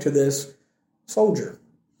spoke to this soldier.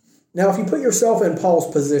 Now, if you put yourself in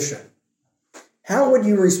Paul's position, how would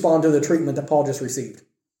you respond to the treatment that Paul just received?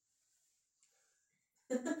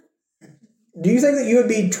 Do you think that you would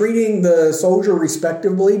be treating the soldier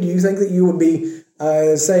respectably? Do you think that you would be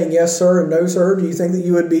saying yes, sir, and no, sir? Do you think that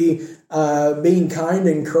you would be being kind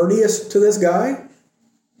and courteous to this guy?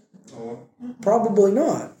 No. Probably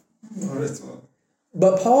not. No, that's all.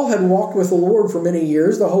 But Paul had walked with the Lord for many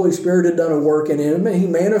years. The Holy Spirit had done a work in him, and he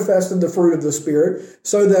manifested the fruit of the Spirit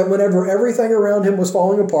so that whenever everything around him was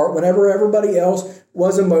falling apart, whenever everybody else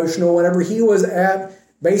was emotional, whenever he was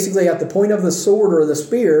basically at the point of the sword or the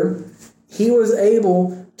spear, he was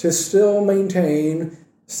able to still maintain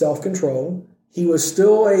self-control. He was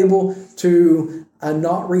still able to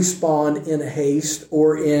not respond in haste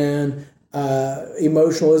or in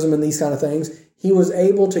emotionalism and these kind of things. He was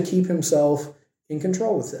able to keep himself in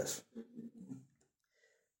control with this.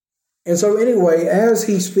 And so anyway, as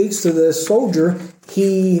he speaks to this soldier,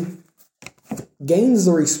 he gains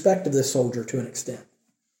the respect of this soldier to an extent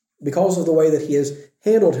because of the way that he has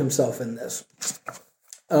handled himself in this.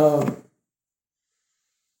 And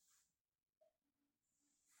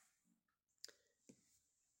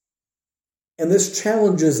this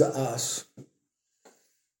challenges us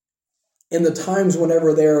in the times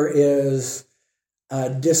whenever there is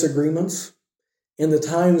disagreements, in the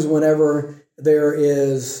times whenever there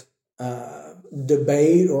is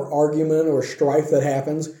debate or argument or strife that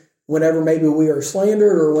happens, whenever maybe we are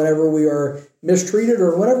slandered or whenever we are mistreated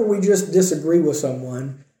or whenever we just disagree with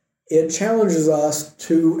someone, it challenges us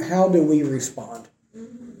to how do we respond,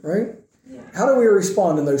 right? Yeah. How do we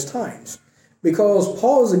respond in those times? Because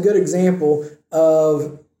Paul is a good example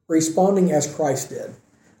of responding as Christ did.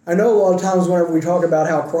 I know a lot of times whenever we talk about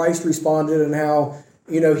how Christ responded and how,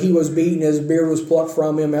 he was beaten, his beard was plucked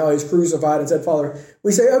from him, how he was crucified and said, Father,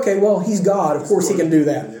 we say, okay, well, he's God. Of course he can do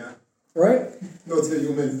that. Yeah. Right? Not a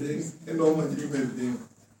human being, a normal human being.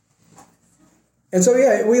 And so,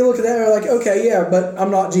 we look at that and we're like, okay, yeah, but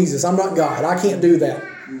I'm not Jesus. I'm not God. I can't do that.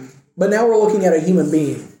 But now we're looking at a human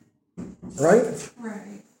being. Right?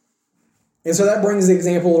 Right. And so that brings the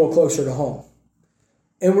example a little closer to home.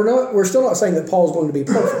 And we're still not saying that Paul's going to be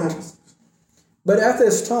perfect. But at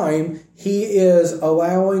this time, he is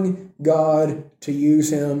allowing God to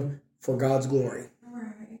use him for God's glory.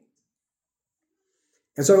 Right.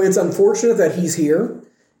 And so it's unfortunate that he's here.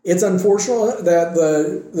 It's unfortunate that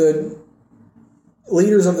the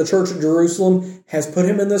leaders of the church at Jerusalem has put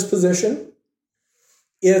him in this position.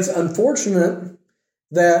 It's unfortunate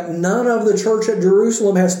that none of the church at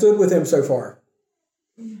Jerusalem has stood with him so far.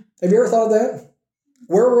 Have you ever thought of that?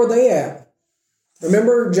 Where were they at?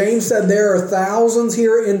 Remember, James said there are thousands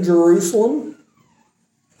here in Jerusalem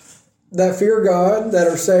that fear God, that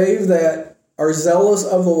are saved, that are zealous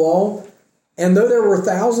of the law. And though there were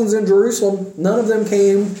thousands in Jerusalem, none of them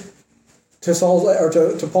came to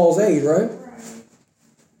Paul's aid, right?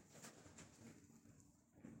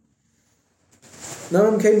 None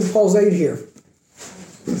of them came to Paul's aid here.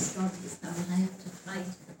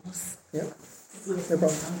 Yep. No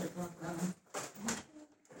problem.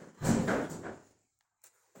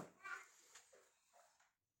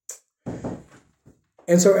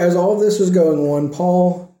 And so as all this is going on,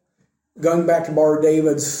 Paul, going back to Bar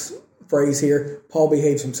David's phrase here, Paul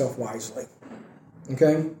behaves himself wisely.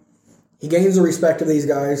 Okay? He gains the respect of these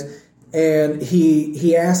guys, and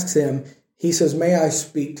he asks him, he says, "May I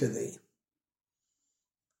speak to thee?"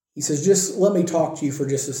 He says, "Just let me talk to you for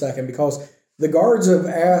just a second," because the guards have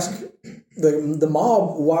asked the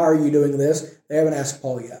mob, "Why are you doing this?" They haven't asked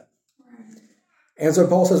Paul yet. And so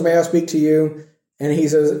Paul says, "May I speak to you?" And he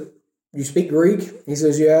says, "You speak Greek?" He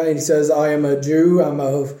says, "Yeah." And he says, "I am a Jew. I'm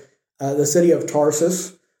of the city of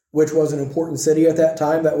Tarsus," which was an important city at that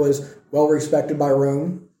time that was well respected by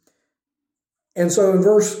Rome. And so in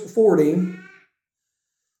verse 40,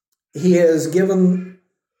 he is given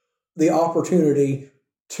the opportunity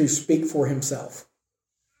to speak for himself.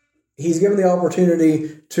 He's given the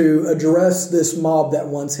opportunity to address this mob that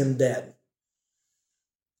wants him dead.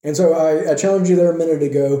 And so I challenged you there a minute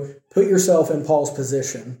ago, put yourself in Paul's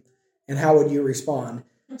position, and how would you respond?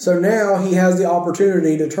 So now he has the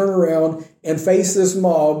opportunity to turn around and face this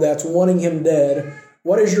mob that's wanting him dead.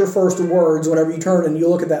 What is your first words whenever you turn and you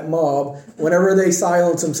look at that mob, whenever they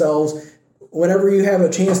silence themselves, whenever you have a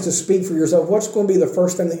chance to speak for yourself, what's going to be the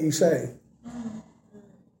first thing that you say?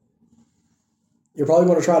 You're probably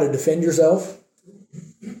going to try to defend yourself.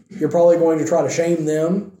 You're probably going to try to shame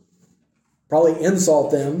them, probably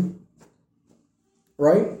insult them,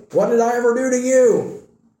 right? "What did I ever do to you?"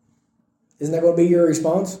 Isn't that going to be your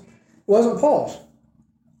response? It wasn't Paul's.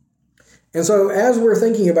 And so as we're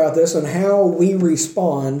thinking about this and how we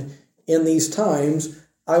respond in these times,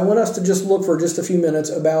 I want us to just look for just a few minutes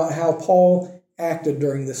about how Paul acted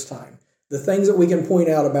during this time. The things that we can point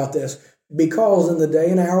out about this. Because in the day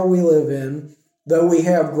and hour we live in, though we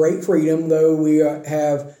have great freedom, though we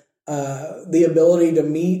have the ability to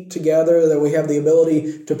meet together, that we have the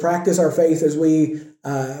ability to practice our faith as we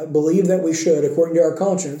believe that we should, according to our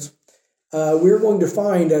conscience, we're going to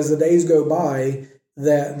find as the days go by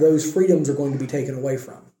that those freedoms are going to be taken away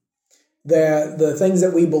from. That the things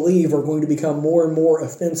that we believe are going to become more and more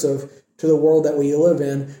offensive to the world that we live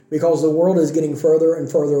in, because the world is getting further and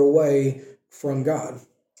further away from God,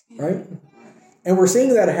 right? And we're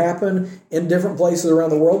seeing that happen in different places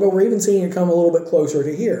around the world, but we're even seeing it come a little bit closer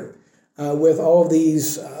to here with all of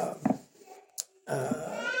these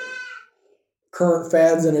current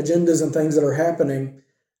fads and agendas and things that are happening.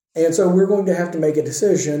 And so we're going to have to make a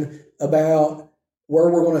decision about where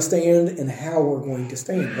we're going to stand and how we're going to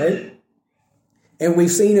stand, right? And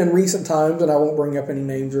we've seen in recent times, and I won't bring up any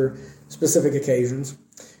names or specific occasions,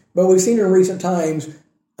 but we've seen in recent times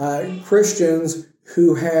Christians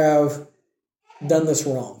who have done this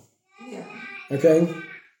wrong. Yeah. Okay?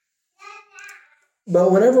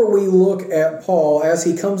 But whenever we look at Paul, as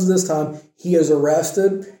he comes this time, he is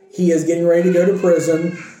arrested, he is getting ready to go to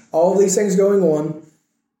prison, all of these things going on.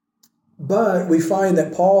 But we find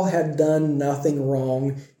that Paul had done nothing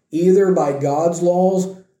wrong, either by God's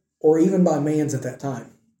laws or even by man's at that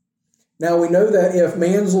time. Now we know that if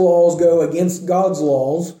man's laws go against God's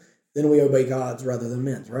laws, then we obey God's rather than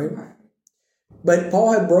men's, right? But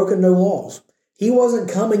Paul had broken no laws. He wasn't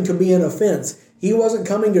coming to be an offense. He wasn't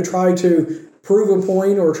coming to try to prove a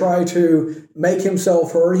point or try to make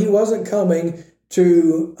himself heard. He wasn't coming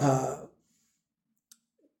to,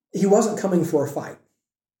 he wasn't coming for a fight.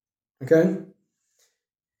 Okay?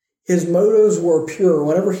 His motives were pure.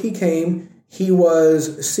 Whenever he came, he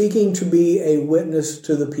was seeking to be a witness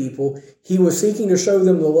to the people. He was seeking to show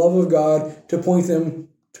them the love of God, to point them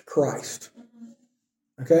to Christ.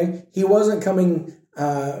 Okay? He wasn't coming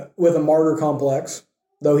with a martyr complex,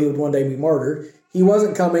 though he would one day be martyred. He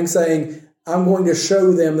wasn't coming saying, I'm going to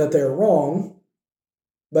show them that they're wrong.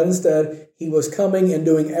 But instead, he was coming and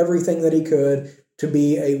doing everything that he could to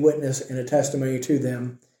be a witness and a testimony to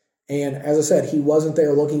them. And as I said, he wasn't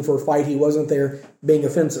there looking for a fight. He wasn't there being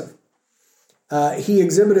offensive. He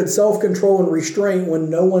exhibited self-control and restraint when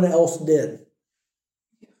no one else did.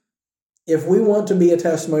 If we want to be a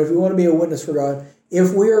testimony, if we want to be a witness for God,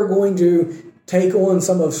 if we are going to take on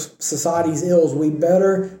some of society's ills, we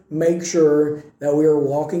better make sure that we are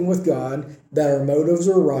walking with God, that our motives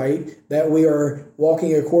are right, that we are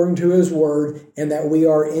walking according to His Word, and that we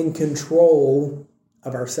are in control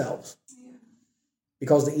of ourselves.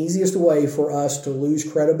 Because the easiest way for us to lose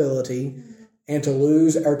credibility and to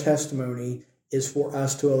lose our testimony is for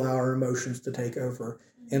us to allow our emotions to take over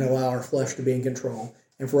and allow our flesh to be in control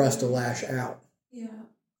and for us to lash out. Yeah.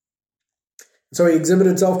 So he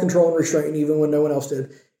exhibited self-control and restraint even when no one else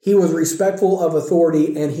did. He was respectful of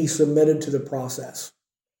authority and he submitted to the process.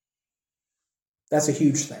 That's a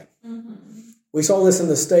huge thing. Mm-hmm. We saw this in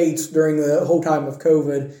the States during the whole time of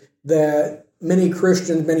COVID, that many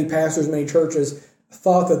Christians, many pastors, many churches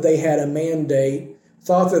thought that they had a mandate,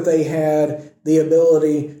 thought that they had the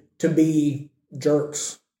ability to be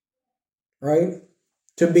jerks, right?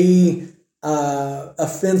 To be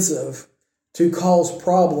offensive, to cause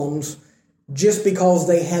problems just because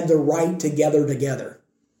they had the right to gather together.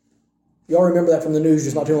 Y'all remember that from the news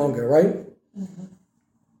just not too long ago, right? Mm-hmm.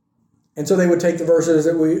 And so they would take the verses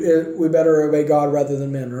that we better obey God rather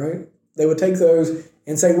than men, right? They would take those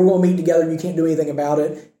and say, we're going to meet together and you can't do anything about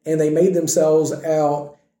it. And they made themselves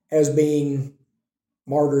out as being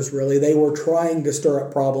martyrs, really. They were trying to stir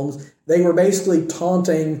up problems. They were basically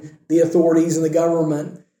taunting the authorities and the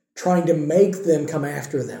government, trying to make them come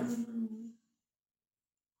after them.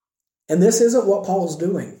 And this isn't what Paul's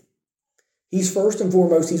doing. He's first and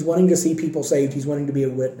foremost, he's wanting to see people saved. He's wanting to be a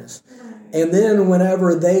witness. And then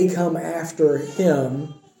whenever they come after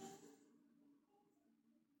him,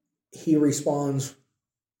 he responds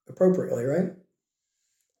appropriately, right?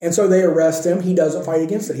 And so they arrest him. He doesn't fight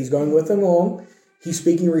against it. He's going with them along. He's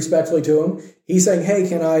speaking respectfully to him. He's saying, hey,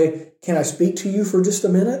 can I speak to you for just a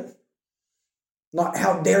minute? Not,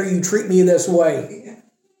 how dare you treat me this way?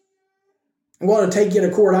 I'm going to take you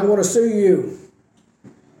to court. I'm going to sue you.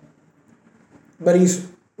 But he's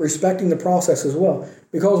respecting the process as well.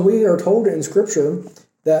 Because we are told in Scripture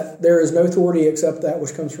that there is no authority except that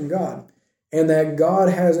which comes from God. And that God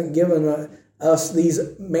hasn't given us these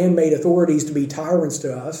man-made authorities to be tyrants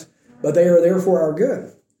to us, but they are there for our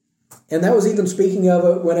good. And that was even speaking of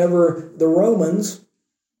it whenever the Romans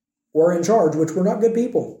were in charge, which were not good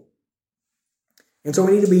people. And so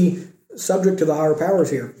we need to be subject to the higher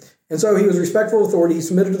powers here. And so he was respectful of authority, he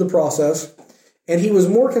submitted to the process, and he was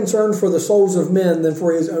more concerned for the souls of men than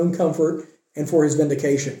for his own comfort and for his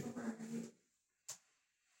vindication.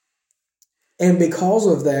 And because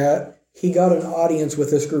of that, he got an audience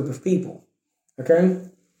with this group of people. Okay?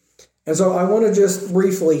 And so I want to just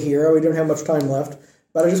briefly here, we don't have much time left,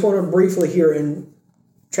 but I just want to briefly here in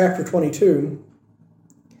chapter 22,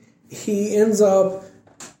 he ends up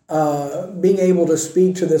being able to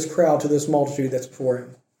speak to this crowd, to this multitude that's before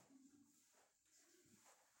him.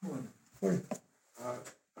 Are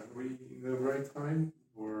we in the right time?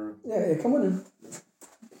 Or Yeah, come on in.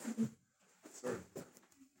 sorry.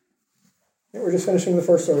 Yeah, we're just finishing the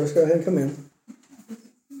first service. Go ahead and come in.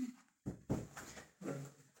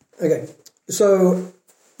 Okay, so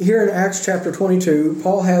here in Acts chapter 22,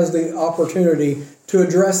 Paul has the opportunity to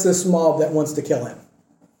address this mob that wants to kill him.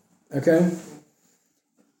 Okay?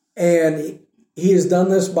 And he has done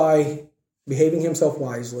this by behaving himself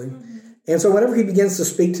wisely. And so whenever he begins to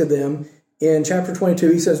speak to them, in chapter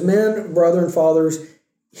 22, he says, Men, brethren, fathers,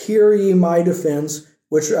 hear ye my defense,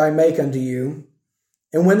 which I make unto you.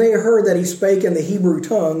 And when they heard that he spake in the Hebrew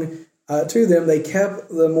tongue to them, they kept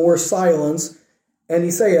the more silence. And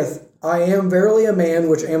he saith, I am verily a man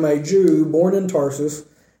which am a Jew, born in Tarsus,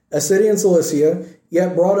 a city in Cilicia,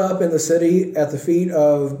 yet brought up in the city at the feet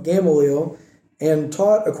of Gamaliel, and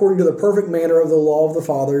taught according to the perfect manner of the law of the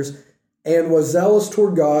fathers, and was zealous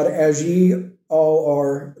toward God, as ye all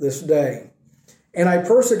are this day. And I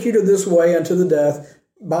persecuted this way unto the death,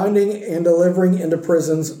 binding and delivering into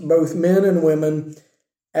prisons both men and women,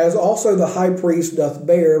 as also the high priest doth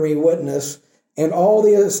bear me witness, and all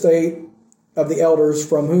the estate of the elders,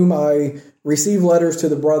 from whom I received letters to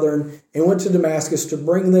the brethren, and went to Damascus to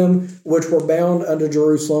bring them which were bound unto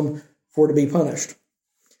Jerusalem for to be punished.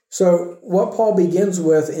 So what Paul begins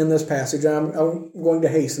with in this passage, and I'm going to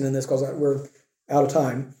hasten in this because we're out of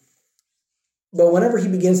time, but whenever he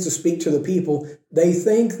begins to speak to the people, they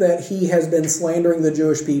think that he has been slandering the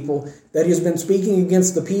Jewish people, that he has been speaking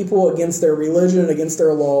against the people, against their religion, against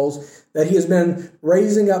their laws, that he has been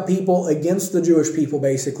raising up people against the Jewish people,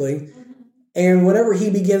 basically. And whenever he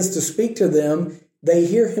begins to speak to them, they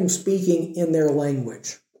hear him speaking in their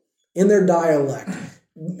language, in their dialect,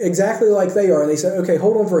 exactly like they are. And they say, okay,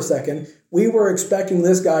 hold on for a second. We were expecting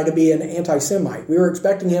this guy to be an anti-Semite. We were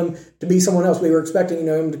expecting him to be someone else. We were expecting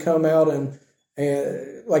him to come out and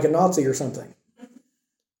like a Nazi or something.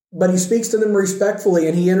 but he speaks to them respectfully,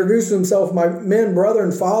 and he introduces himself, my men,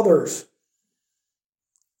 brethren, fathers.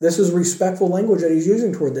 This is respectful language that he's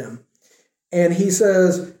using toward them. And he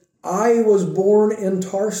says, I was born in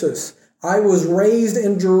Tarsus. I was raised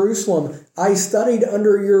in Jerusalem. I studied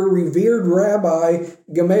under your revered rabbi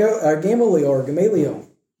Gamaliel.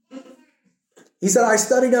 He said, I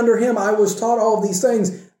studied under him. I was taught all of these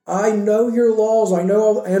things. I know your laws.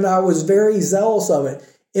 And I was very zealous of it.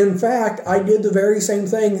 In fact, I did the very same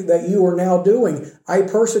thing that you are now doing. I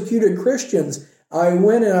persecuted Christians. I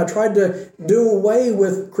went and I tried to do away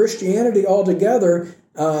with Christianity altogether,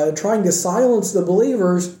 trying to silence the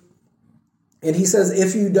believers. And he says,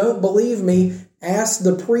 if you don't believe me, ask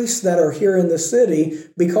the priests that are here in the city,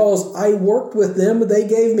 because I worked with them. They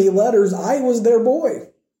gave me letters. I was their boy.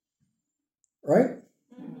 Right?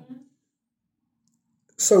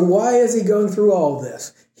 So why is he going through all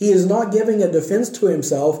this? He is not giving a defense to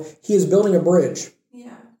himself. He is building a bridge.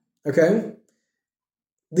 Yeah. Okay?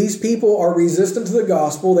 These people are resistant to the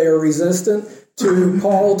gospel. They are resistant to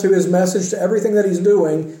Paul, to his message, to everything that he's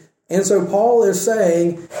doing. And so Paul is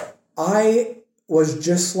saying, I was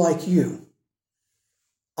just like you.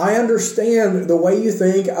 I understand the way you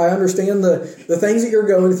think. I understand the things that you're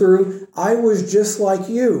going through. I was just like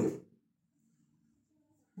you.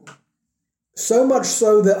 So much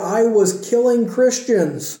so that I was killing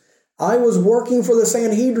Christians. I was working for the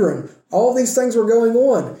Sanhedrin. All these things were going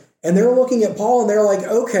on. And they're looking at Paul and they're like,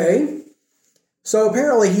 okay, so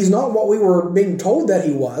apparently he's not what we were being told that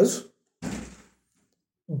he was.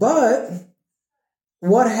 But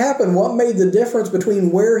what happened? What made the difference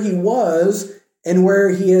between where he was and where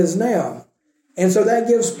he is now? And so that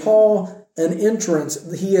gives Paul an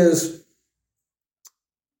entrance. He is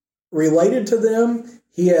related to them.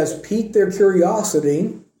 He has piqued their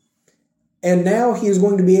curiosity. And now he is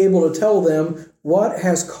going to be able to tell them what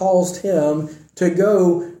has caused him to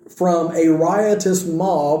go from a riotous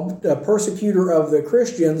mob, a persecutor of the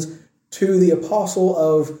Christians, to the apostle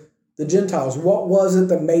of the Gentiles. What was it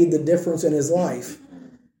that made the difference in his life?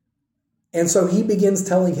 And so he begins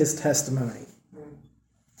telling his testimony.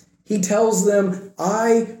 He tells them,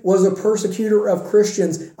 I was a persecutor of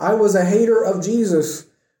Christians. I was a hater of Jesus,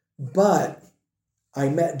 but I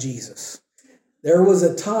met Jesus. There was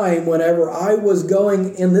a time whenever I was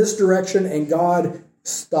going in this direction and God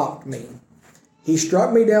stopped me. He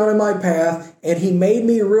struck me down in my path, and he made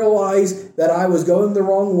me realize that I was going the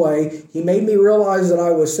wrong way. He made me realize that I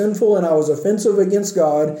was sinful and I was offensive against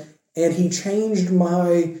God, and he changed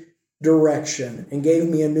my direction and gave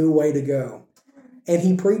me a new way to go. And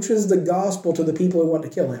he preaches the gospel to the people who want to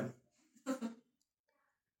kill him.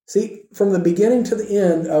 See, from the beginning to the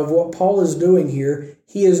end of what Paul is doing here,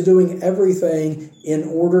 he is doing everything in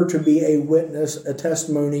order to be a witness, a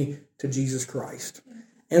testimony to Jesus Christ.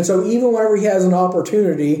 And so even whenever he has an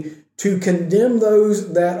opportunity to condemn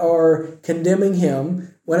those that are condemning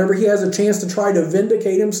him, whenever he has a chance to try to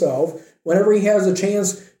vindicate himself, whenever he has a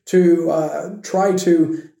chance to try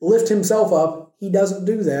to lift himself up, he doesn't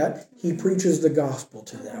do that. He preaches the gospel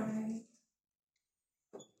to them.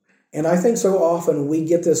 And I think so often we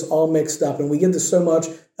get this all mixed up, and we get this so much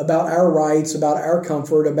about our rights, about our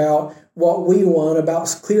comfort, about what we want, about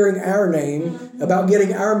clearing our name, about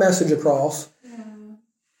getting our message across,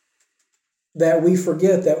 that we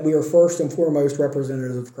forget that we are first and foremost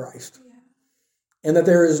representatives of Christ. And that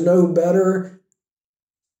there is no better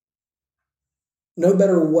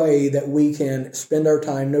way that we can spend our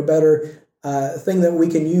time, no better thing that we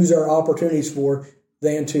can use our opportunities for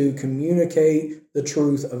than to communicate the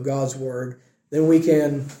truth of God's word. Then we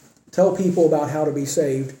can tell people about how to be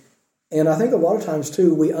saved. And I think a lot of times,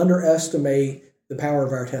 too, we underestimate the power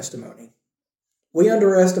of our testimony. We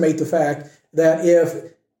underestimate the fact that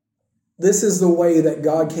if this is the way that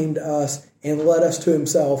God came to us and led us to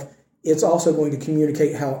himself, it's also going to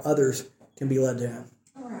communicate how others can be led to him.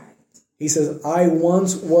 All right. He says, I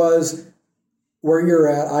once was where you're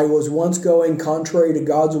at. I was once going contrary to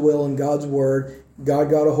God's will and God's word.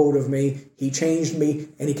 God got a hold of me. He changed me,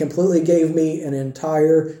 and he completely gave me an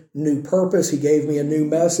entire new purpose. He gave me a new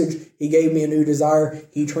message. He gave me a new desire.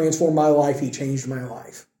 He transformed my life. He changed my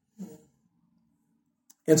life.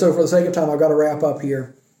 And so for the sake of time, I've got to wrap up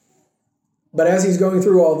here. But as he's going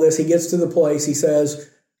through all this, he gets to the place, he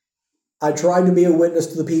says, I tried to be a witness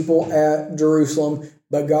to the people at Jerusalem,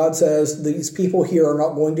 but God says, these people here are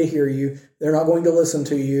not going to hear you. They're not going to listen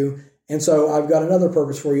to you. And so I've got another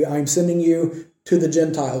purpose for you. I'm sending you to the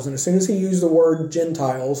Gentiles. And as soon as he used the word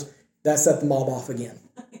Gentiles, that set the mob off again.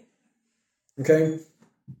 Okay?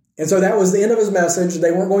 And so that was the end of his message.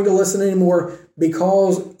 They weren't going to listen anymore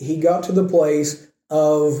because he got to the place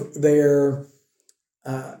of their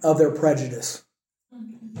prejudice.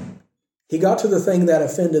 He got to the thing that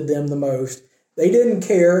offended them the most. They didn't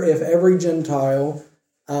care if every Gentile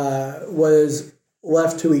was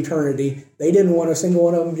left to eternity. They didn't want a single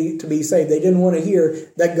one of them to be saved. They didn't want to hear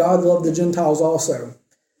that God loved the Gentiles also.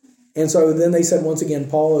 And so then they said, once again,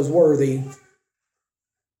 Paul is worthy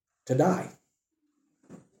to die.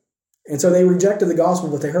 And so they rejected the gospel,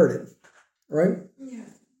 but they heard it. Right? Yeah.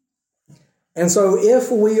 And so if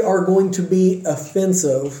we are going to be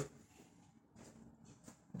offensive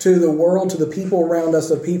to the world, to the people around us,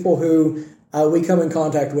 the people who we come in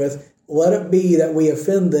contact with, let it be that we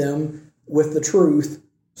offend them with the truth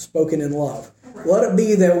spoken in love. Right. Let it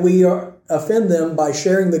be that we offend them by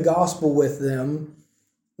sharing the gospel with them,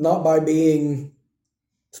 not by being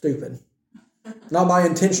stupid, not by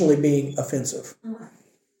intentionally being offensive. Right.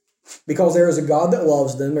 Because there is a God that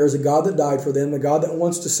loves them, there is a God that died for them, a God that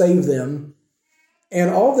wants to save them, and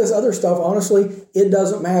all this other stuff, honestly, it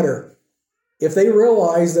doesn't matter. If they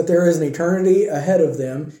realize that there is an eternity ahead of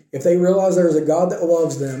them, if they realize there is a God that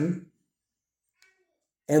loves them,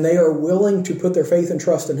 and they are willing to put their faith and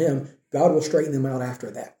trust in Him, God will straighten them out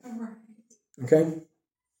after that. Right. Okay?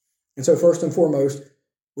 And so first and foremost,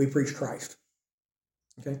 we preach Christ.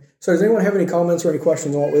 Okay? So does anyone have any comments or any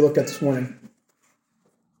questions on what we looked at this morning?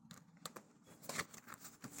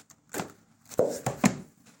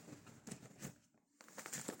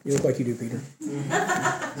 You look like you do, Peter.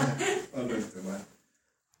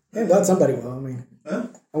 I'm glad somebody will.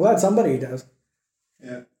 I'm glad somebody does.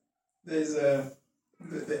 Yeah. There's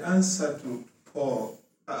the answer to Paul.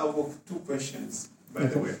 I have 2 questions, by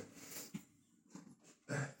the way.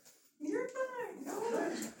 You're fine. Go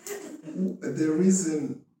ahead. The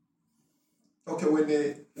reason,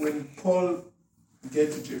 when Paul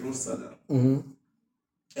get to Jerusalem and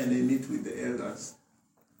they meet with the elders,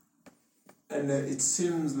 and it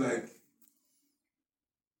seems like,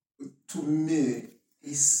 to me,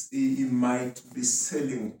 he might be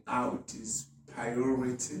selling out his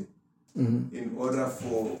priority in order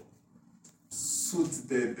for suit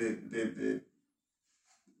the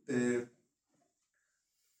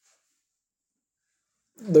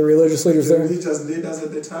religious leaders there? Religious leaders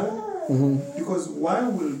at the time. Because why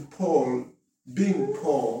will Paul, being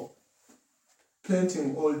Paul,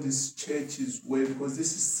 planting all these churches where, because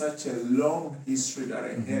this is such a long history that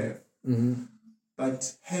I have,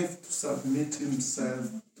 but have to submit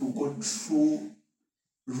himself to go through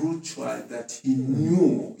ritual that he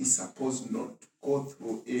knew he's supposed not to go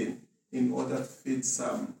through in order to fit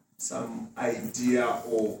some idea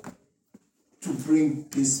or to bring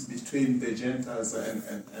peace between the Gentiles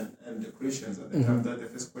and the Christians at the time. That's the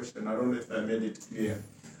first question. I don't know if I made it clear.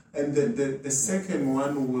 And the second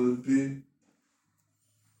one will be,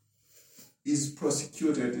 is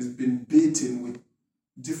prosecuted, is been beaten with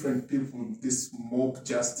different people, this mob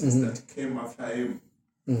justice that came after him.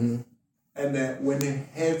 And when he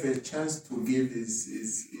have a chance to give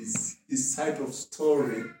his side of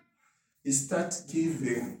story, he starts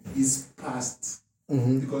giving his past.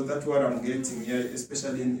 Because that's what I'm getting here,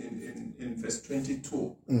 especially in verse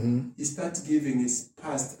 22. He starts giving his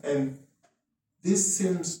past. And this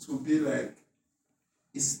seems to be like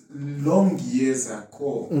it's long years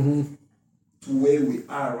ago to where we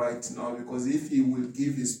are right now. Because if he will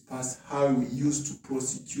give his past, how he used to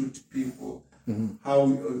prosecute people,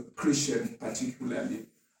 how Christians particularly,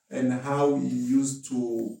 and how he used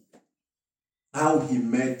to, how he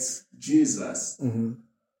met Jesus,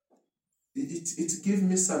 it gives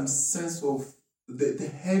me some sense of there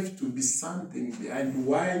have to be something behind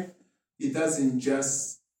why he doesn't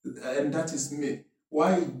just, and that is me,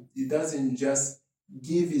 why he doesn't just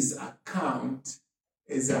give his account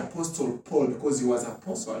as Apostle Paul, because he was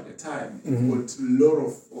apostle at the time. He got a lot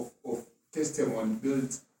of testimony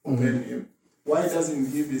built upon him. Why doesn't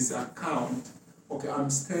he give his account? Okay, I'm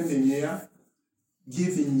standing here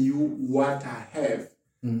giving you what I have,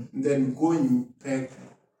 then going back,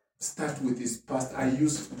 start with his past. I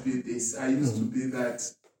used to be this, I used to be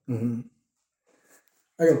that.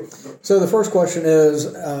 Okay, so the first question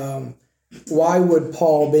is, why would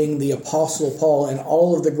Paul, being the Apostle Paul and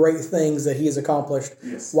all of the great things that he has accomplished,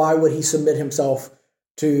 why would he submit himself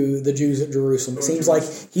to the Jews at Jerusalem? It seems like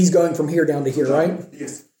he's going from here down to here, right?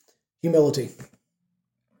 Yes. Humility.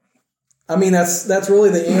 I mean, that's really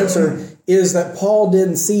the answer, is that Paul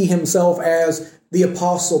didn't see himself as the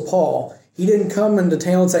Apostle Paul. He didn't come into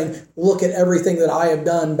town saying, look at everything that I have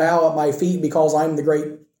done, bow at my feet because I'm the great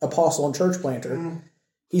apostle and church planter.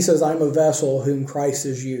 He says, I'm a vessel whom Christ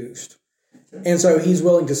has used. And so he's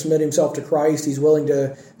willing to submit himself to Christ. He's willing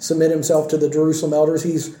to submit himself to the Jerusalem elders.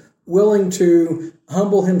 He's willing to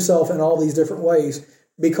humble himself in all these different ways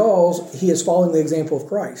because he is following the example of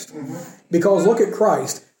Christ. Because look at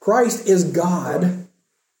Christ. Christ is God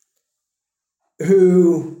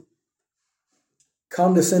who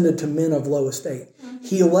condescended to men of low estate.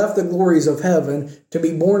 He left the glories of heaven to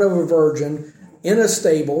be born of a virgin in a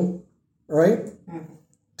stable, right?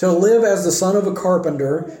 To live as the son of a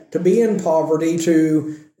carpenter, to be in poverty,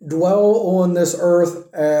 to dwell on this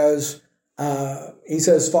earth as, he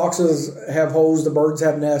says, foxes have holes, the birds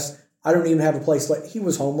have nests. I don't even have a place. He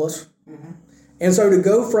was homeless. And so to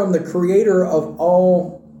go from the creator of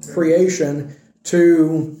all creation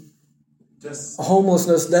to Just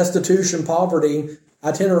homelessness, destitution, poverty,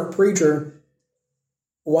 itinerant preacher,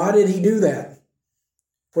 why did he do that?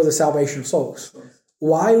 For the salvation of souls.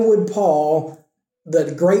 Why would Paul,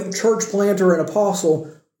 the great church planter and apostle,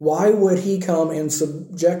 why would he come and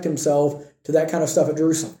subject himself to that kind of stuff at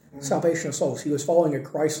Jerusalem? Salvation of souls. He was following a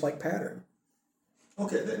Christ-like pattern.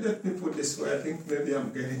 okay. Let me put this way. I think maybe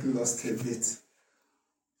I'm getting lost a bit.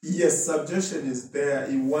 Yes, subjection is there.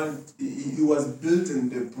 He was building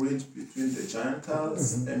the bridge between the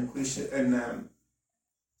Gentiles and Christian and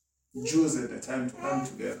Jews at the time to come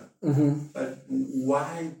together. But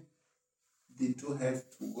why did you have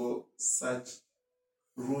to go such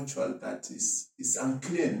ritual that is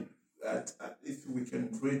unclean? That if we can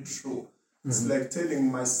read through, it's like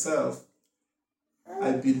telling myself,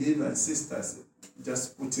 I believe in sisters.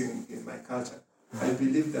 Just putting in my culture, I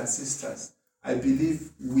believe they're sisters. I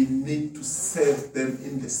believe we need to serve them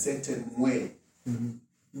in a certain way,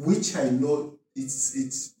 which I know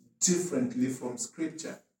it's differently from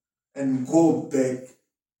Scripture, and go back,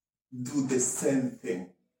 do the same thing.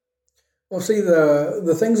 Well, see,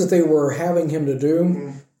 the things that they were having him to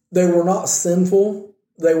do, they were not sinful.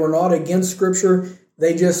 They were not against Scripture.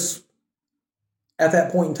 They just, at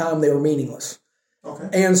that point in time, they were meaningless. Okay.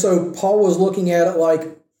 And so Paul was looking at it like,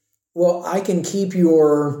 well, I can keep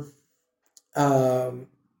your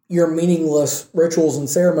meaningless rituals and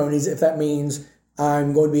ceremonies if that means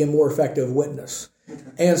I'm going to be a more effective witness. Okay.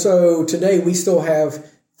 And so today we still have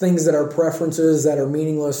things that are preferences, that are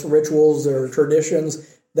meaningless rituals or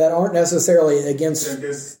traditions that aren't necessarily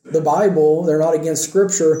against the Bible. They're not against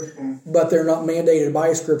Scripture, but they're not mandated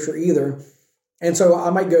by Scripture either. And so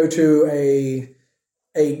I might go to a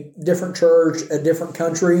different church, a different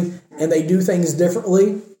country, and they do things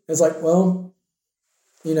differently. It's like, well,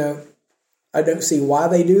 I don't see why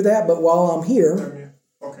they do that, but while I'm here,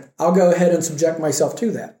 I'll go ahead and subject myself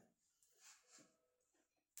to that.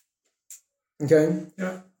 Okay?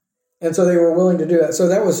 Yeah. And so they were willing to do that. So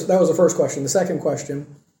that was the first question. The second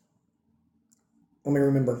question, let me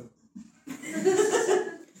remember.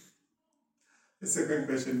 The second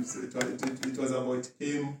question, it was about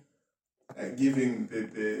him giving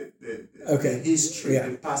the history,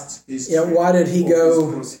 the past history. Yeah, why did he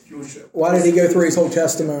go? Why did he go through his whole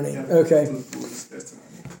testimony? Okay.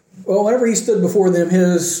 Well, whenever he stood before them,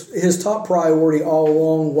 his top priority all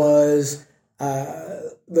along was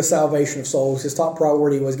the salvation of souls. His top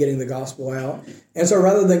priority was getting the gospel out. And so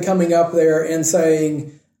rather than coming up there and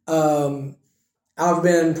saying, I've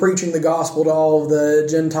been preaching the gospel to all of the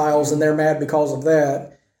Gentiles and they're mad because of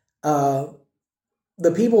that,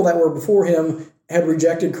 the people that were before him had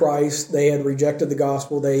rejected Christ. They had rejected the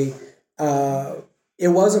gospel. It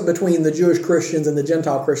wasn't between the Jewish Christians and the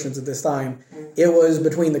Gentile Christians at this time. It was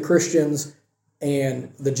between the Christians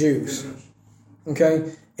and the Jews.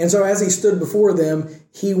 Okay? And so as he stood before them,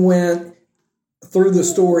 he went through the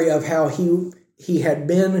story of how he had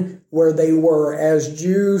been where they were as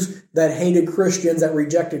Jews that hated Christians, that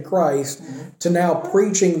rejected Christ, to now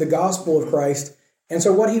preaching the gospel of Christ. And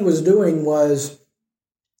so what he was doing was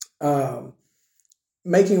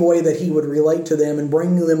making a way that he would relate to them and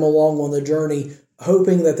bringing them along on the journey,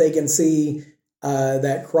 hoping that they can see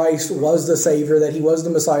that Christ was the Savior, that he was the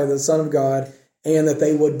Messiah, the Son of God, and that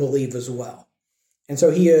they would believe as well. And so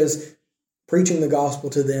he is preaching the gospel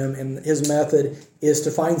to them, and his method is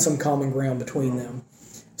to find some common ground between them.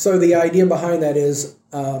 So the idea behind that is,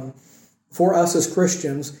 for us as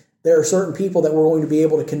Christians, there are certain people that we're going to be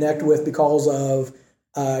able to connect with because of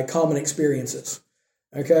common experiences.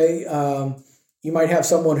 Okay? You might have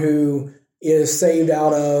someone who is saved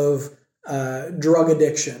out of drug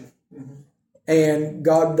addiction, and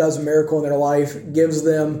God does a miracle in their life, gives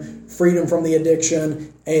them freedom from the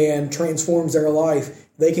addiction, and transforms their life.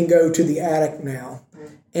 They can go to the addict now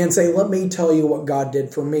and say, let me tell you what God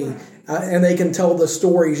did for me. And they can tell the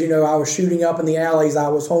stories. I was shooting up in the alleys. I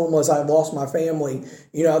was homeless. I lost my family.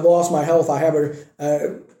 I've lost my health. I have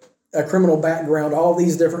a criminal background, all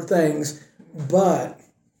these different things. But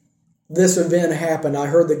this event happened. I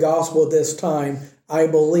heard the gospel at this time. I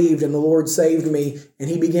believed, and the Lord saved me, and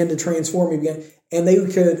he began to transform me again. And they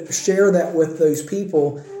could share that with those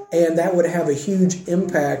people, and that would have a huge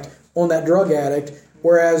impact on that drug addict.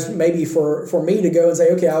 Whereas maybe for me to go and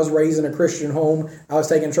say, okay, I was raised in a Christian home, I was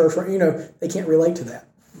taken to church, they can't relate to that.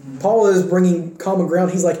 Mm-hmm. Paul is bringing common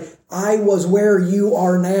ground. He's like, I was where you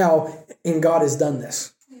are now, and God has done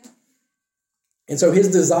this. Yeah. And so his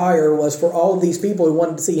desire was for all of these people who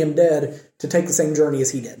wanted to see him dead to take the same journey as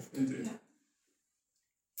he did. Mm-hmm.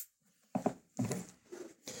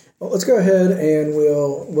 Well, let's go ahead and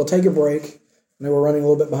we'll take a break. I know we're running a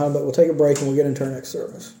little bit behind, but we'll take a break and we'll get into our next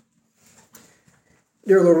service.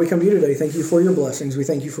 Dear Lord, we come to you today. Thank you for your blessings. We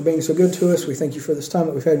thank you for being so good to us. We thank you for this time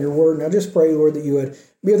that we've had in your word. And I just pray, Lord, that you would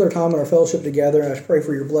be with our time and our fellowship together. And I just pray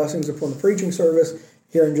for your blessings upon the preaching service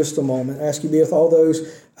here in just a moment. I ask you to be with all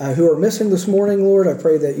those who are missing this morning, Lord. I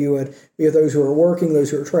pray that you would be with those who are working, those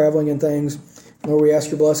who are traveling and things. Lord, we ask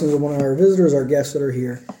your blessings upon our visitors, our guests that are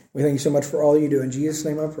here. We thank you so much for all you do. In Jesus'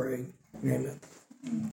 name I pray. Amen.